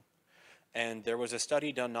microcosm. And there was a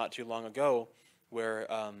study done not too long ago where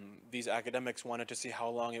these academics wanted to see how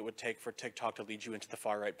long it would take for TikTok to lead you into the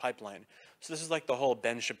far-right pipeline. So this is like the whole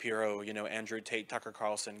Ben Shapiro, you know, Andrew Tate, Tucker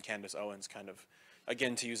Carlson, Candace Owens kind of,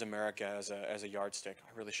 again, to use America as a yardstick.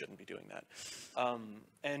 I really shouldn't be doing that.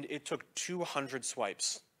 And it took 200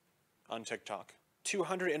 swipes on TikTok.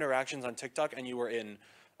 200 interactions on TikTok, and you were in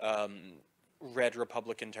red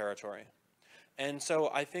Republican territory. And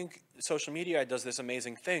so I think social media does this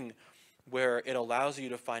amazing thing where it allows you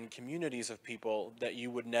to find communities of people that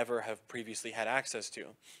you would never have previously had access to.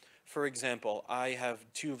 For example, I have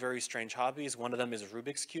two very strange hobbies. One of them is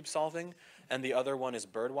Rubik's Cube solving, and the other one is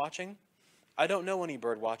bird watching. I don't know any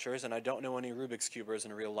bird watchers and I don't know any Rubik's Cubers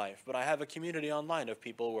in real life, but I have a community online of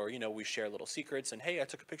people where, you know, we share little secrets and, hey, I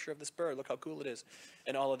took a picture of this bird, look how cool it is,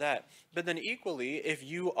 and all of that. But then equally, if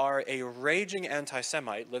you are a raging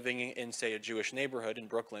anti-Semite living in, say, a Jewish neighborhood in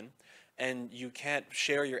Brooklyn, and you can't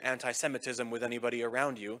share your anti-Semitism with anybody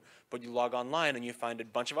around you, but you log online and you find a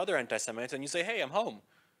bunch of other anti-Semites and you say, hey, I'm home.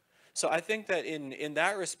 So I think that in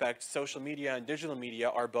that respect, social media and digital media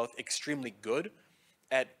are both extremely good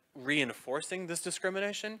at reinforcing this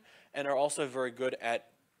discrimination and are also very good at,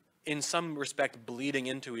 in some respect, bleeding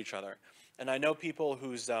into each other. And I know people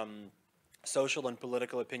whose social and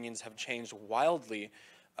political opinions have changed wildly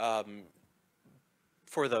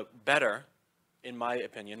for the better, in my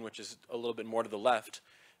opinion, which is a little bit more to the left,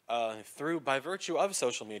 by virtue of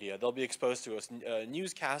social media. They'll be exposed to a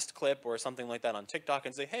newscast clip or something like that on TikTok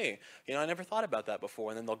and say, hey, you know, I never thought about that before.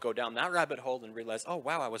 And then they'll go down that rabbit hole and realize, oh,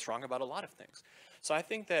 wow, I was wrong about a lot of things. So I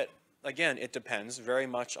think that, again, it depends very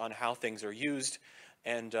much on how things are used,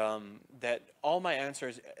 and that all my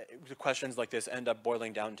answers to questions like this end up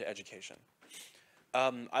boiling down to education.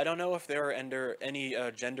 I don't know if there are any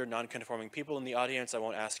gender non-conforming people in the audience. I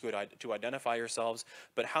won't ask you to identify yourselves,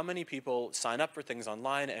 but how many people sign up for things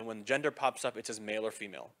online and when gender pops up, it says male or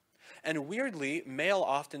female? And weirdly, male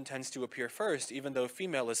often tends to appear first, even though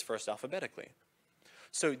female is first alphabetically.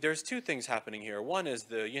 So there's two things happening here. One is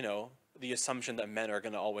the assumption that men are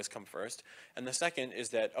going to always come first. And the second is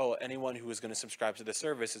that, oh, anyone who is going to subscribe to the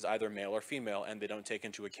service is either male or female, and they don't take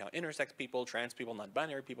into account intersex people, trans people,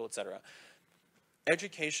 non-binary people, etc.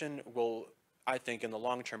 Education will, I think, in the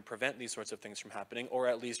long term, prevent these sorts of things from happening, or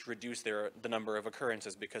at least reduce the number of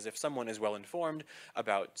occurrences, because if someone is well informed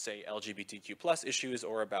about, say, LGBTQ+ issues,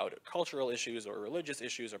 or about cultural issues, or religious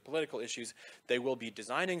issues, or political issues, they will be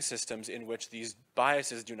designing systems in which these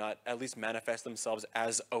biases do not at least manifest themselves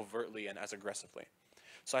as overtly and as aggressively.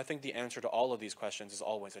 So I think the answer to all of these questions is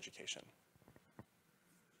always education.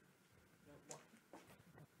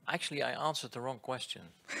 Actually, I answered the wrong question.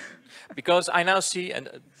 Because I now see, and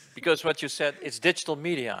because what you said, it's digital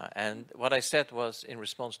media, and what I said was in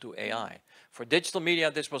response to AI. For digital media,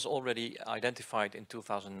 this was already identified in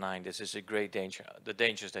 2009. This is a great danger, the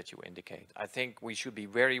dangers that you indicate. I think we should be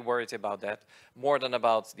very worried about that, more than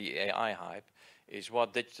about the AI hype, is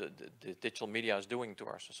what the digital media is doing to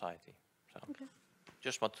our society. So, okay.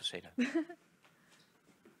 Just want to say that.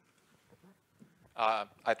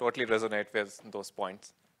 I totally resonate with those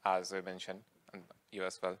points, as I mentioned, and you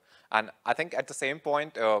as well. And I think at the same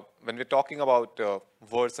point, when we're talking about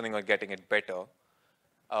worsening or getting it better,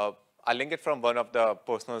 I link it from one of the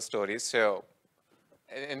personal stories. So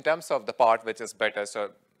in terms of the part which is better,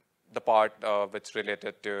 so the part which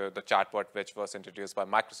related to the chatbot which was introduced by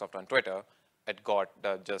Microsoft on Twitter, it got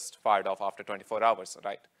just fired off after 24 hours,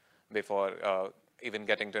 right? Before even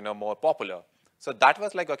getting to know more popular. So that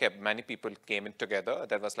was like, okay, many people came in together.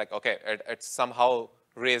 That was like, okay, it's somehow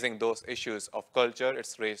raising those issues of culture.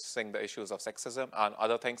 It's raising the issues of sexism and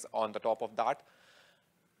other things on the top of that.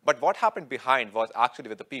 But what happened behind was actually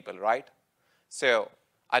with the people, right? So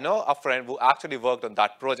I know a friend who actually worked on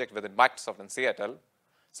that project within Microsoft in Seattle.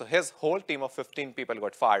 So his whole team of 15 people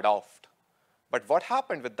got fired off. But what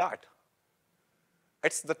happened with that?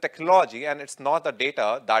 It's the technology and it's not the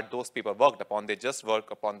data that those people worked upon. They just work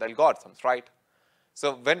upon the algorithms, right?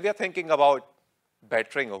 So when we are thinking about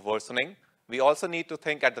bettering or worsening, we also need to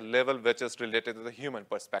think at the level which is related to the human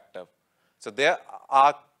perspective. So there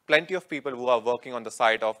are plenty of people who are working on the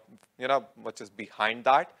side of, which is behind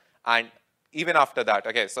that. And even after that,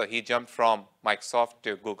 okay, so he jumped from Microsoft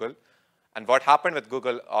to Google. And what happened with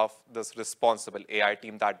Google of this responsible AI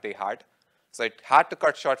team that they had? So it had to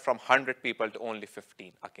cut short from 100 people to only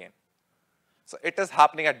 15 again. So it is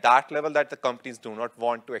happening at that level that the companies do not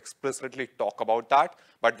want to explicitly talk about that.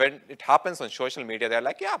 But when it happens on social media, they're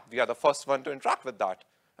like, yeah, we are the first one to interact with that.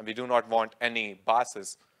 And we do not want any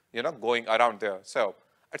biases, going around there. So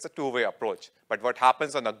it's a two-way approach. But what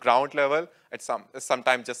happens on the ground level, it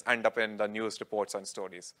sometimes just end up in the news reports and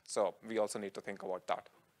stories. So we also need to think about that.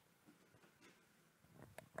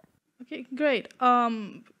 Okay, great.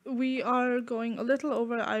 We are going a little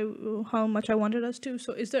over how much I wanted us to.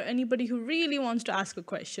 So is there anybody who really wants to ask a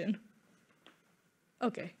question?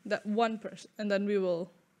 Okay, that one person, and then we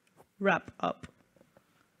will wrap up.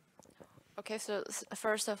 Okay, so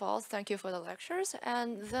first of all, thank you for the lectures.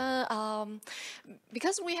 And then,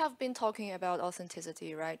 because we have been talking about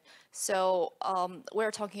authenticity, right? So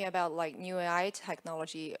we're talking about like new AI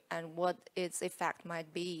technology and what its effect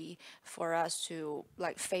might be for us to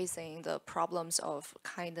like facing the problems of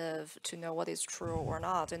kind of to know what is true or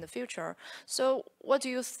not in the future. So what do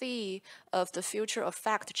you see of the future of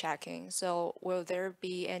fact checking? So will there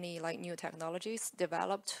be any like new technologies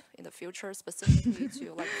developed in the future specifically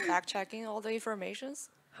to like fact checking all the informations?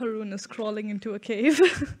 Haroon is crawling into a cave.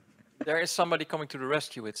 There is somebody coming to the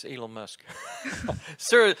rescue. It's Elon Musk.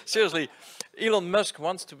 Seriously, Elon Musk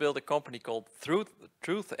wants to build a company called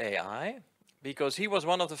Truth AI because he was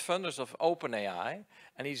one of the funders of OpenAI,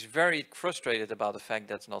 and he's very frustrated about the fact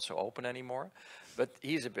that it's not so open anymore. But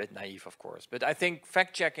he's a bit naive, of course. But I think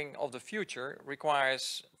fact-checking of the future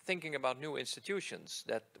requires thinking about new institutions.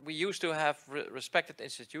 That we used to have respected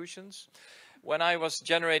institutions. When I was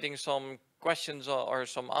generating some questions or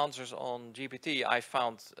some answers on GPT, I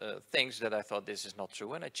found things that I thought this is not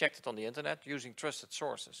true, and I checked it on the internet using trusted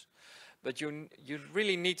sources. But you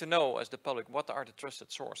really need to know as the public what are the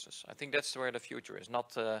trusted sources. I think that's where the future is,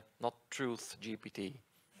 not truth GPT.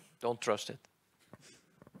 Don't trust it.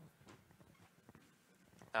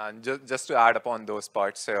 And just to add upon those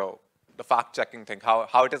parts, so the fact-checking thing,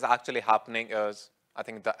 how it is actually happening is, I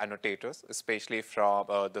think the annotators, especially from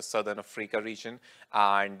the Southern Africa region,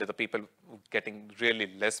 and the people getting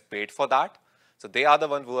really less paid for that. So they are the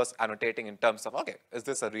one who is annotating in terms of, okay, is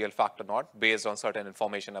this a real fact or not, based on certain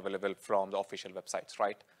information available from the official websites,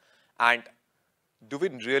 right? And do we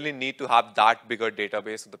really need to have that bigger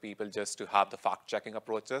database of the people just to have the fact-checking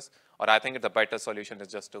approaches? Or I think the better solution is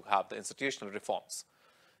just to have the institutional reforms.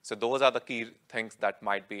 So those are the key things that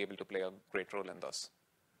might be able to play a great role in this.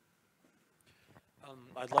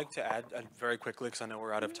 I'd like to add very quickly, because I know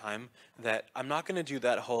we're out of time, that I'm not going to do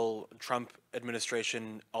that whole Trump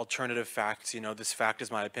administration alternative facts, this fact is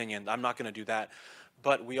my opinion. I'm not going to do that.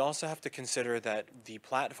 But we also have to consider that the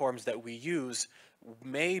platforms that we use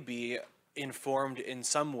may be informed in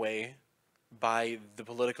some way by the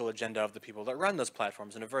political agenda of the people that run those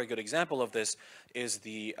platforms. And a very good example of this is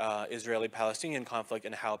the Israeli-Palestinian conflict,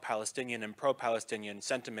 and how Palestinian and pro-Palestinian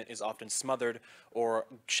sentiment is often smothered or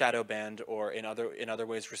shadow banned or in other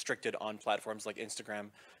ways restricted on platforms like Instagram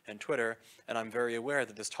and Twitter. And I'm very aware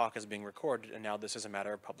that this talk is being recorded, and now this is a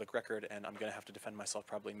matter of public record, and I'm going to have to defend myself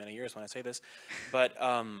probably many years when I say this. But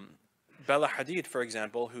Bella Hadid, for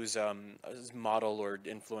example, who's a model or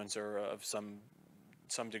influencer of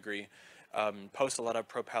some degree, posts a lot of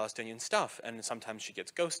pro-Palestinian stuff, and sometimes she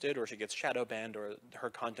gets ghosted or she gets shadow banned or her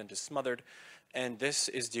content is smothered, and this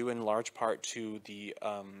is due in large part to the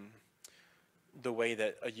way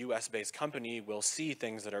that a US-based company will see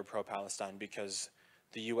things that are pro-Palestine, because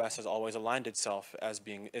the US has always aligned itself as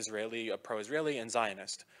being Israeli, pro-Israeli, and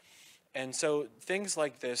Zionist. And so things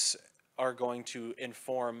like this are going to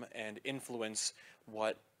inform and influence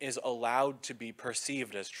what is allowed to be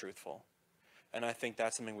perceived as truthful. And I think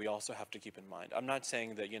that's something we also have to keep in mind. I'm not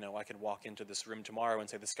saying that, I could walk into this room tomorrow and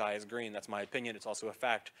say the sky is green, that's my opinion, it's also a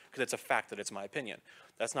fact, because it's a fact that it's my opinion.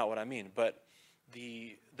 That's not what I mean. But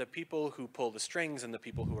the people who pull the strings and the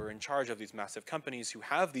people who are in charge of these massive companies who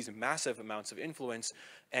have these massive amounts of influence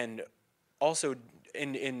and also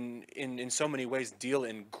in so many ways deal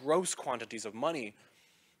in gross quantities of money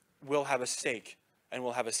will have a stake and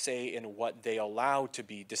will have a say in what they allow to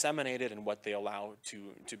be disseminated and what they allow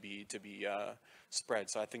to be spread.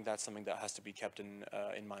 So I think that's something that has to be kept in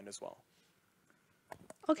mind as well.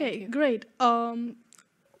 Okay, great.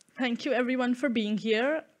 Thank you everyone for being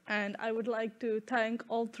here, and I would like to thank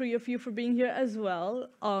all three of you for being here as well.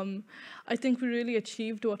 I think we really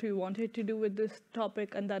achieved what we wanted to do with this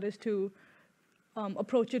topic, and that is to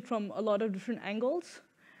approach it from a lot of different angles.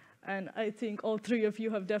 And I think all three of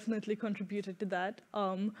you have definitely contributed to that.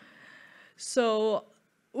 So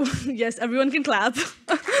yes, everyone can clap.